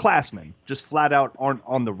upperclassmen just flat out aren't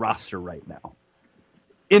on the roster right now.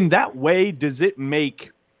 in that way, does it make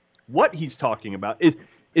what he's talking about?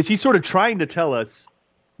 Is he sort of trying to tell us,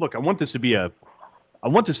 look, I want this to be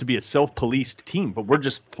a self-policed team, but we're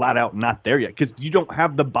just flat out not there yet because you don't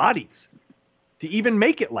have the bodies to even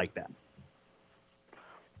make it like that.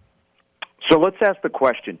 So let's ask the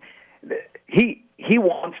question. He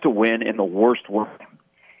wants to win in the worst way.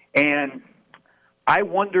 And I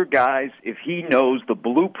wonder, guys, if he knows the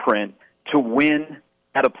blueprint to win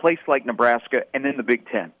at a place like Nebraska and then the Big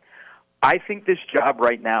Ten. I think this job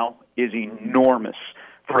right now is enormous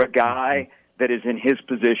for a guy that is in his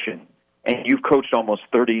position, and you've coached almost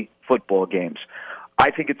 30 football games.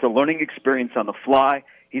 I think it's a learning experience on the fly.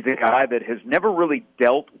 He's a guy that has never really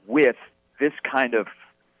dealt with this kind of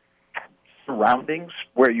surroundings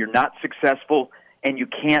where you're not successful and you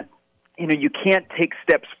can't take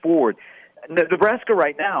steps forward. Nebraska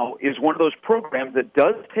right now is one of those programs that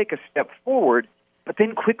does take a step forward, but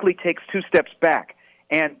then quickly takes 2 steps back.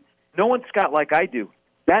 And knowing Scott like I do,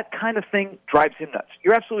 that kind of thing drives him nuts.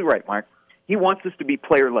 You're absolutely right, Mark. He wants us to be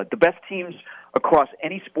player-led. The best teams across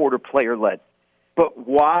any sport are player-led. But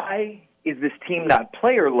why is this team not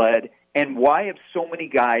player-led, and why have so many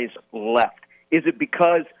guys left? Is it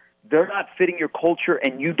because they're not fitting your culture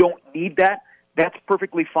and you don't need that? That's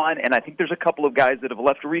perfectly fine, and I think there's a couple of guys that have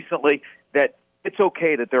left recently that it's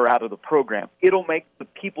okay that they're out of the program. It'll make the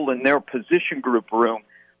people in their position group room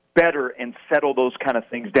better and settle those kind of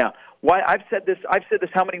things down. Why I've said this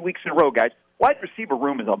how many weeks in a row, guys? Wide receiver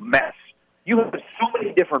room is a mess. You have so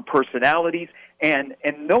many different personalities, and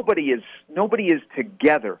nobody is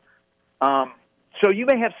together. So you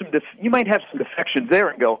might have some defections there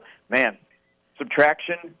and go, man,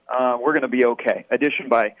 subtraction, we're going to be okay. Addition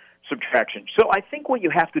by subtraction. So I think what you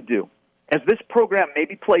have to do, as this program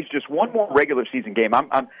maybe plays just one more regular season game,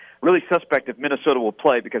 I'm really suspect if Minnesota will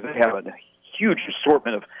play because they have a huge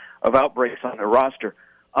assortment of outbreaks on their roster.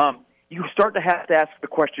 You start to have to ask the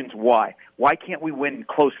questions why. Why can't we win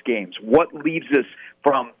close games? What leaves us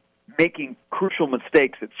from making crucial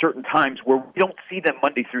mistakes at certain times where we don't see them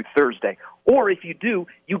Monday through Thursday? Or if you do,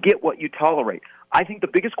 you get what you tolerate. I think the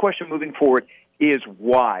biggest question moving forward is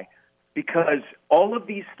why. Because all of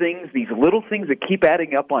these things, these little things that keep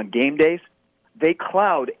adding up on game days, they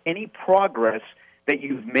cloud any progress that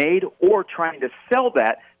you've made or trying to sell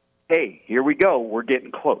that, hey, here we go, we're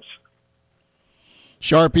getting close.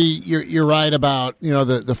 Sharpie, you're right about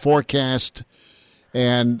the forecast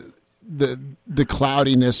and the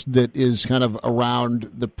cloudiness that is kind of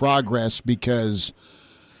around the progress, because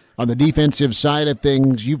on the defensive side of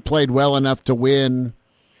things, you've played well enough to win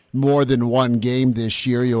more than one game this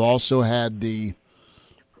year. You also had the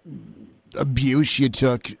abuse you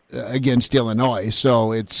took against Illinois.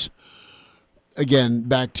 So it's, again,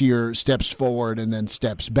 back to your steps forward and then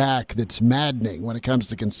steps back that's maddening when it comes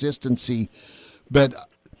to consistency. But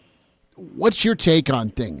what's your take on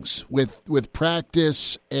things with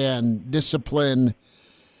practice and discipline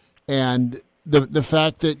and the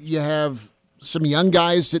fact that you have some young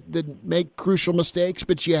guys that make crucial mistakes,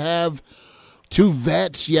 but you have 2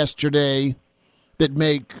 vets yesterday that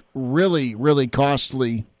make really, really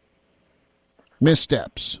costly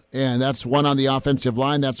missteps. And that's one on the offensive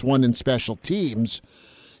line. That's one in special teams.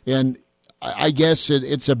 And I guess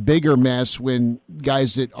it's a bigger mess when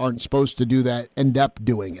guys that aren't supposed to do that end up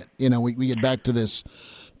doing it. We get back to this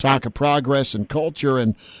talk of progress and culture,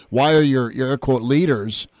 and why are your air quote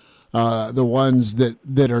leaders the ones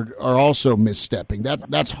that are also misstepping?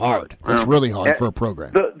 That's hard. It's really hard for a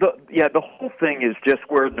program. The whole thing is just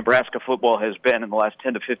where Nebraska football has been in the last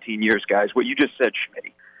 10 to 15 years, guys. What you just said,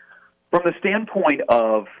 Schmitty. From the standpoint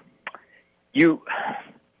of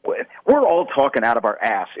we're all talking out of our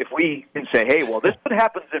ass if we can say, hey, well, this is what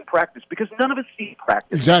happens in practice, because none of us see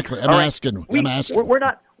practice. Exactly. I'm asking. We're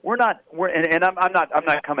not, and I'm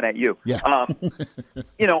not coming at you. Yeah. And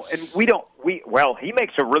he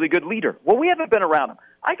makes a really good leader. Well, we haven't been around him.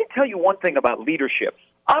 I can tell you one thing about leadership.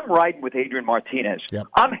 I'm riding with Adrian Martinez. Yep.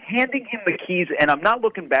 I'm handing him the keys, and I'm not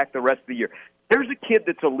looking back the rest of the year. There's a kid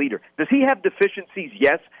that's a leader. Does he have deficiencies?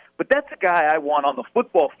 Yes. But that's a guy I want on the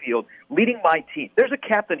football field leading my team. There's a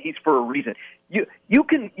captain. He's for a reason. You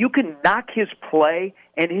can knock his play,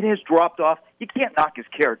 and it has dropped off. You can't knock his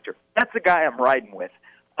character. That's the guy I'm riding with.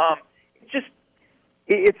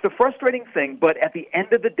 It's a frustrating thing, but at the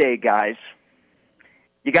end of the day, guys,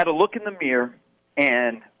 you got to look in the mirror,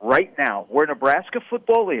 and right now, where Nebraska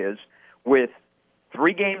football is, with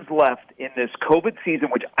 3 games left in this COVID season,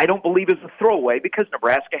 which I don't believe is a throwaway because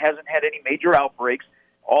Nebraska hasn't had any major outbreaks.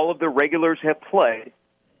 All of the regulars have played.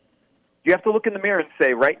 You have to look in the mirror and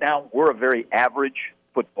say, right now, we're a very average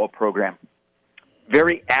football program.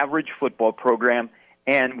 Very average football program,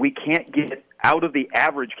 and we can't get out of the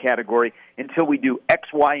average category until we do X,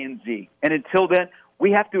 Y, and Z. And until then,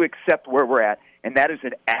 we have to accept where we're at, and that is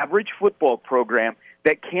an average football program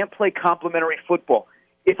that can't play complementary football.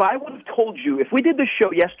 If I would have told you, if we did this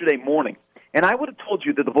show yesterday morning, and I would have told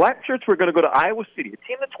you that the Black Shirts were going to go to Iowa City, a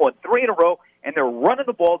team that's won 3 in a row, and they're running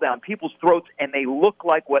the ball down people's throats, and they look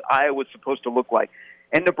like what Iowa's supposed to look like.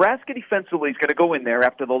 And Nebraska defensively is going to go in there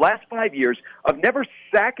after the last 5 years of never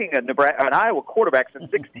sacking an Iowa quarterback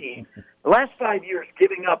since 16, the last 5 years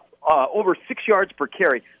giving up over 6 yards per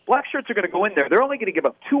carry. Black Shirts are going to go in there. They're only going to give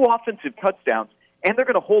up 2 offensive touchdowns, and they're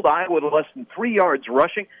going to hold Iowa to less than 3 yards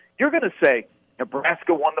rushing. You're going to say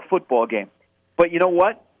Nebraska won the football game. But you know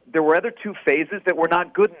what? There were other 2 phases that were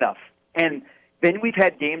not good enough. And then we've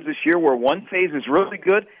had games this year where one phase is really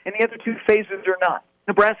good and the other 2 phases are not.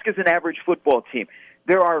 Nebraska's an average football team.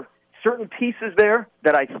 There are certain pieces there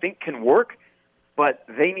that I think can work, but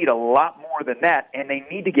they need a lot more than that, and they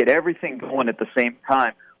need to get everything going at the same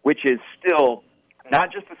time, which is still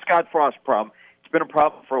not just a Scott Frost problem. It's been a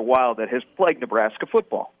problem for a while that has plagued Nebraska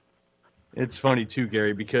football. It's funny, too,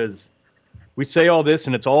 Gary, because we say all this,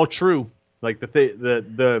 and it's all true. Like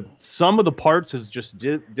the sum of the parts is just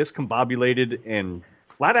discombobulated and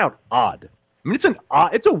flat out odd. I mean,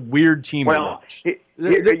 it's a weird team to watch.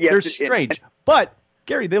 They're strange, but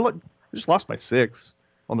Gary, they just lost by 6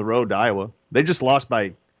 on the road to Iowa. They just lost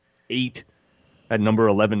by 8 at number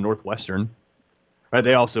 11 Northwestern. Right?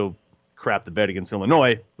 They also crapped the bed against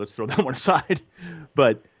Illinois. Let's throw that one aside.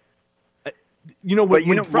 But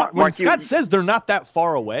when Scott says they're not that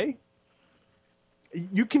far away,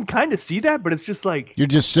 you can kind of see that, but it's just like you're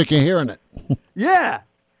just sick of hearing it. Yeah.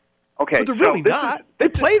 Okay. But they're really not. They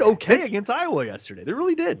played okay against Iowa yesterday. They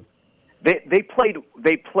really did. They played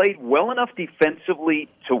well enough defensively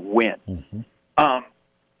to win. Mm-hmm.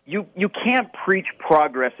 You can't preach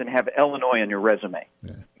progress and have Illinois on your resume.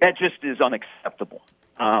 Yeah. That just is unacceptable.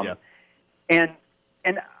 And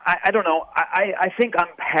I don't know. I think I'm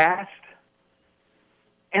past.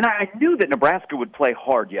 And I knew that Nebraska would play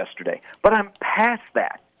hard yesterday, but I'm past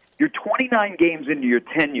that. You're 29 games into your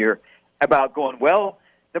tenure about going, well,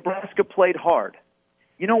 Nebraska played hard.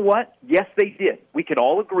 You know what? Yes, they did. We can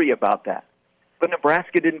all agree about that. But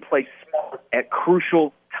Nebraska didn't play smart at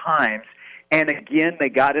crucial times. And again, they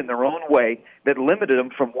got in their own way that limited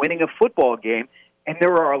them from winning a football game. And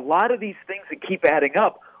there are a lot of these things that keep adding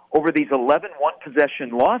up over these 11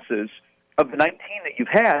 one-possession losses of the 19 that you've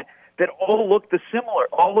had that all look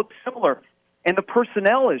similar. And the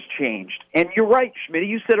personnel has changed. And you're right, Schmidt,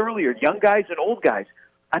 you said earlier, young guys and old guys.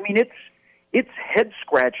 I mean, it's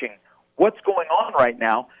head-scratching what's going on right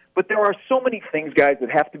now, but there are so many things, guys,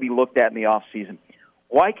 that have to be looked at in the offseason.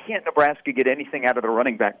 Why can't Nebraska get anything out of the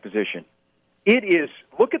running back position?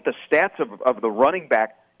 Look at the stats of the running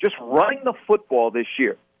back just running the football this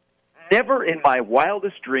year. Never in my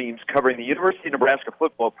wildest dreams covering the University of Nebraska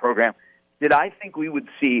football program did I think we would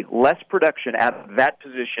see less production out of that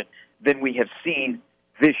position than we have seen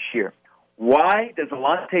this year. Why does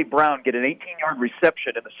Alante Brown get an 18-yard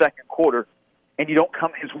reception in the second quarter and you don't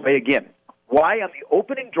come his way again? Why on the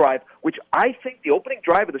opening drive, which I think the opening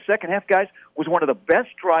drive of the second half, guys, was one of the best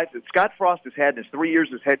drives that Scott Frost has had in his 3 years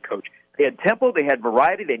as head coach. They had tempo, they had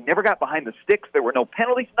variety, they never got behind the sticks, there were no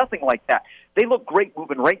penalties, nothing like that. They looked great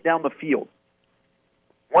moving right down the field.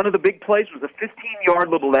 One of the big plays was a 15-yard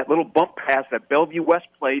little bump pass that Bellevue West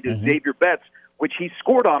played to Xavier Betts, which he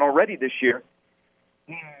scored on already this year.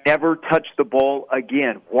 He never touched the ball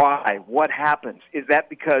again. Why? What happens? Is that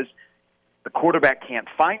because the quarterback can't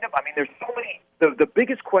find him? I mean, there's so many. The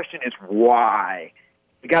biggest question is why.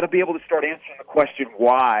 You got to be able to start answering the question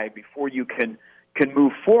why before you can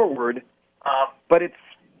move forward. But it's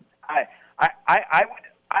I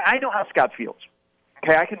know how Scott feels.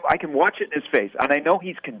 Okay, I can watch it in his face, and I know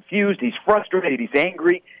he's confused, he's frustrated, he's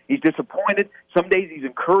angry, he's disappointed. Some days he's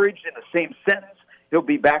encouraged in the same sentence. He'll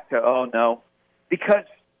be back to, oh, no, because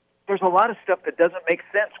there's a lot of stuff that doesn't make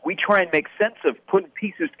sense. We try and make sense of putting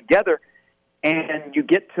pieces together, and you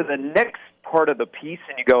get to the next part of the piece,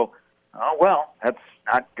 and you go, oh, well, that's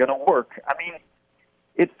not going to work. I mean,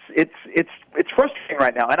 it's frustrating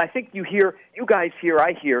right now, and I think you guys hear,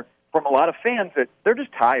 I hear from a lot of fans that they're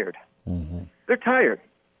just tired. Mm-hmm. They're tired,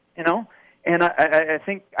 and I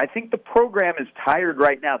think the program is tired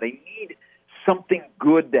right now. They need something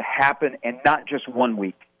good to happen, and not just 1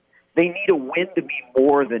 week. They need a win to be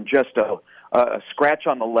more than just a scratch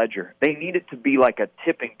on the ledger. They need it to be like a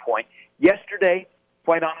tipping point. Yesterday,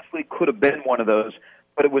 quite honestly, could have been one of those,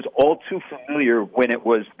 but it was all too familiar when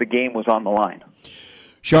the game was on the line.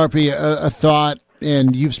 Sharpie, a thought,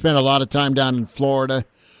 and you've spent a lot of time down in Florida,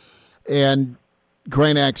 and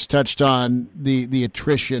Granax touched on the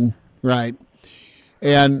attrition, right?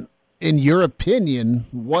 And in your opinion,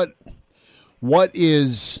 what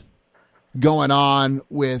is going on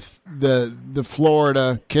with the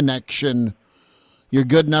Florida connection? You're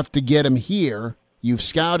good enough to get him here. You've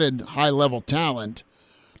scouted high-level talent,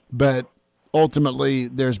 but ultimately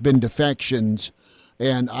there's been defections.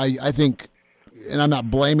 And I think, and I'm not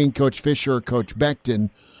blaming Coach Fisher or Coach Becton,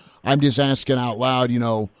 I'm just asking out loud,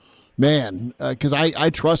 man, because I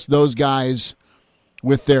trust those guys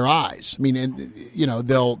with their eyes. I mean, and,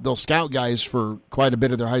 they'll scout guys for quite a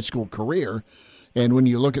bit of their high school career. And when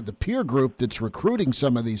you look at the peer group that's recruiting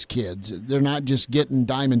some of these kids, they're not just getting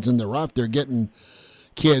diamonds in the rough. They're getting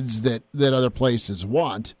kids that other places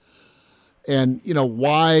want. And,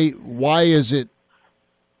 why has it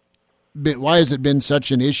been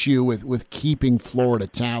such an issue with keeping Florida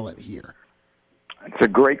talent here? It's a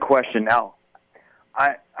great question. Now,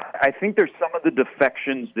 I think there's some of the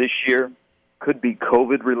defections this year could be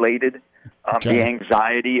COVID related. The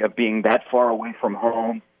anxiety of being that far away from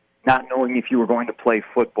home, not knowing if you were going to play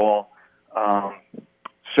football.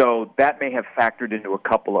 So that may have factored into a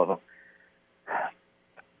couple of them.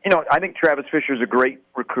 I think Travis Fisher is a great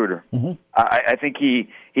recruiter. Mm-hmm. I think he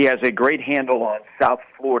has a great handle on South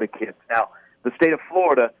Florida kids. Now, the state of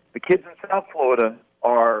Florida, the kids in South Florida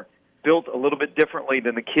are built a little bit differently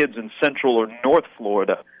than the kids in Central or North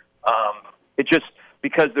Florida. It's just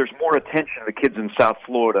because there's more attention to the kids in South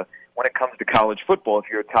Florida when it comes to college football if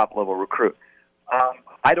you're a top-level recruit.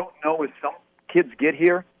 I don't know if some kids get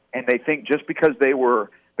here and they think just because they were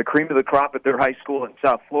the cream of the crop at their high school in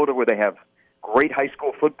South Florida where they have great high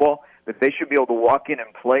school football, that they should be able to walk in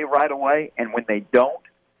and play right away, and when they don't,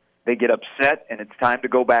 they get upset and it's time to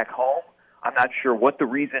go back home. I'm not sure what the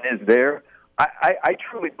reason is there. I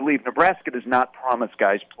truly believe Nebraska does not promise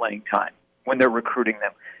guys playing time when they're recruiting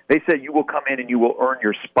them. They say you will come in and you will earn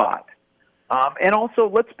your spot. And also,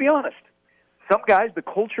 let's be honest, some guys, the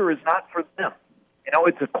culture is not for them.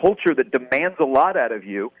 It's a culture that demands a lot out of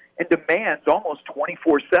you and demands almost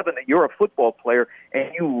 24/7 that you're a football player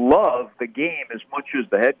and you love the game as much as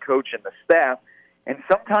the head coach and the staff. And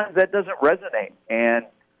sometimes that doesn't resonate. And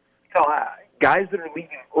guys that are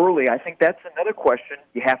leaving early, I think that's another question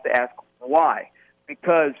you have to ask why.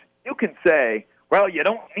 Because you can say, well, you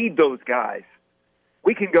don't need those guys.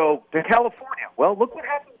 We can go to California. Well, look what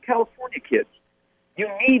happened to California kids. You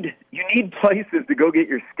need places to go get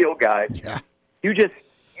your skill guys. Yeah. You just,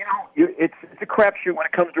 it's a crapshoot when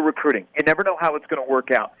it comes to recruiting. You never know how it's going to work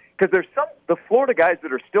out. Because there's the Florida guys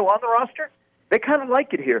that are still on the roster, they kind of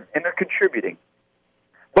like it here, and they're contributing.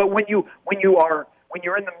 But when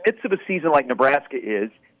you're in the midst of a season like Nebraska is,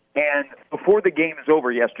 and before the game is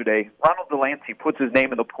over yesterday, Ronald Delancey puts his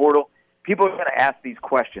name in the portal, people are going to ask these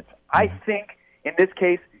questions. I think, in this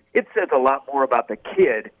case, it says a lot more about the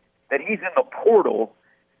kid that he's in the portal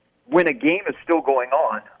when a game is still going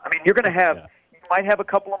on. I mean, you're going to have... You might have a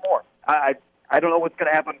couple of more. I don't know what's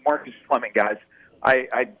going to happen to Marcus Fleming, guys. He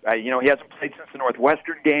hasn't played since the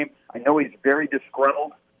Northwestern game. I know he's very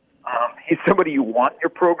disgruntled. He's somebody you want in your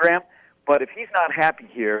program, but if he's not happy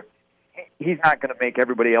here, he's not going to make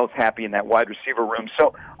everybody else happy in that wide receiver room.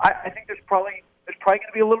 So I think there's probably going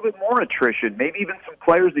to be a little bit more attrition, maybe even some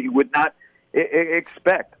players that you would not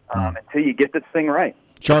expect until you get this thing right.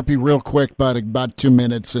 Sharpie, real quick, about 2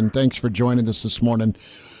 minutes, and thanks for joining us this morning.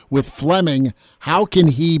 With Fleming, how can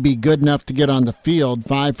he be good enough to get on the field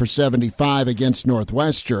 5 for 75 against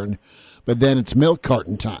Northwestern, but then it's milk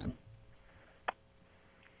carton time?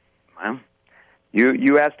 Well,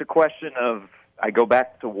 you asked a question of, I go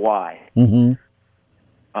back to why.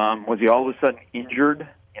 Mm-hmm. Was he all of a sudden injured?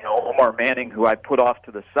 Omar Manning, who I put off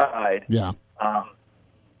to the side. Yeah. I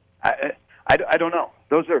don't know.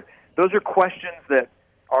 Those are questions that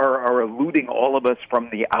are eluding all of us from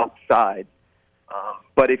the outside.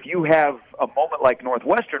 But if you have a moment like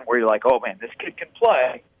Northwestern where you're like, oh, man, this kid can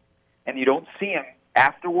play, and you don't see him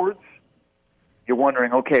afterwards, you're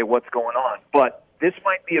wondering, okay, what's going on? But this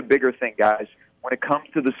might be a bigger thing, guys, when it comes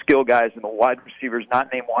to the skill guys and the wide receivers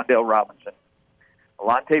not named Wan'Dale Robinson.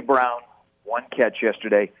 Alante Brown, 1 catch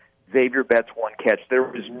yesterday. Xavier Betts, 1 catch.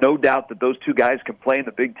 There is no doubt that those 2 guys can play in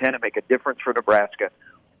the Big Ten and make a difference for Nebraska.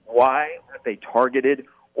 Why aren't they targeted,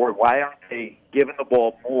 or why aren't they given the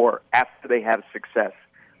ball more after they have success?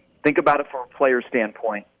 Think about it from a player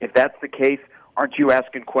standpoint. If that's the case, aren't you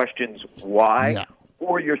asking questions why? Yeah.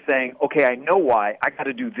 Or you're saying, okay, I know why. I got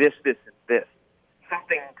to do this, this, and this.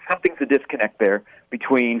 Something's a disconnect there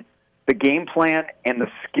between the game plan and the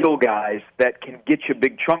skill guys that can get you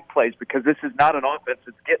big chunk plays, because this is not an offense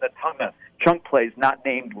that's getting a ton of chunk plays not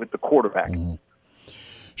named with the quarterback. Mm-hmm.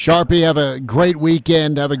 Sharpie, have a great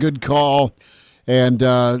weekend. Have a good call. And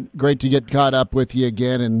great to get caught up with you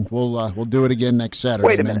again, and we'll do it again next Saturday.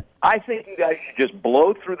 Wait a minute. I think you guys should just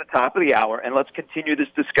blow through the top of the hour, and let's continue this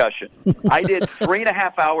discussion. I did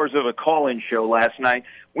 3.5 hours of a call-in show last night.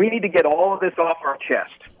 We need to get all of this off our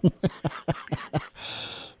chest.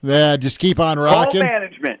 Yeah, just keep on rocking. Call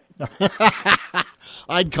management.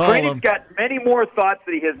 I'd call Brady's him. got many more thoughts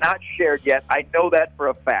that he has not shared yet. I know that for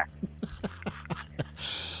a fact.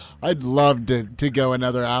 I'd love to go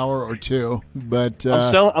another hour or two, but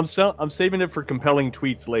I'm saving it for compelling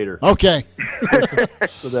tweets later. Okay.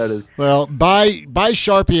 So that is. Well, buy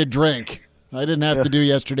Sharpie a drink. I didn't have to do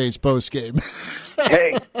yesterday's post game.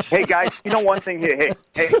 Hey guys, you know one thing here.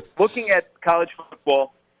 Hey, looking at college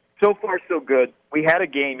football, so far so good. We had a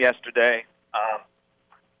game yesterday.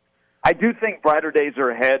 I do think brighter days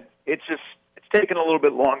are ahead. It's taken a little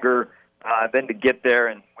bit longer than to get there,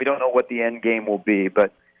 and we don't know what the end game will be,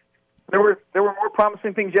 but there were more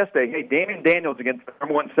promising things yesterday. Hey, Damian Daniels against the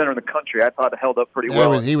number one center in the country, I thought it held up pretty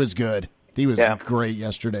well. He was good. He was great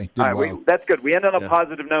yesterday. Did all right, well. That's good. We end on a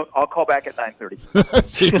positive note. I'll call back at 9:30.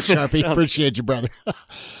 See you, Sharpie. Appreciate you, brother.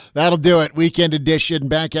 That'll do it. Weekend edition.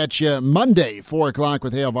 Back at you Monday, 4 o'clock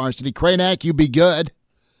with Hail Varsity. Cranack, you be good.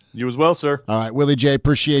 You as well, sir. All right, Willie J.,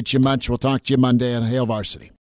 appreciate you much. We'll talk to you Monday on Hail Varsity.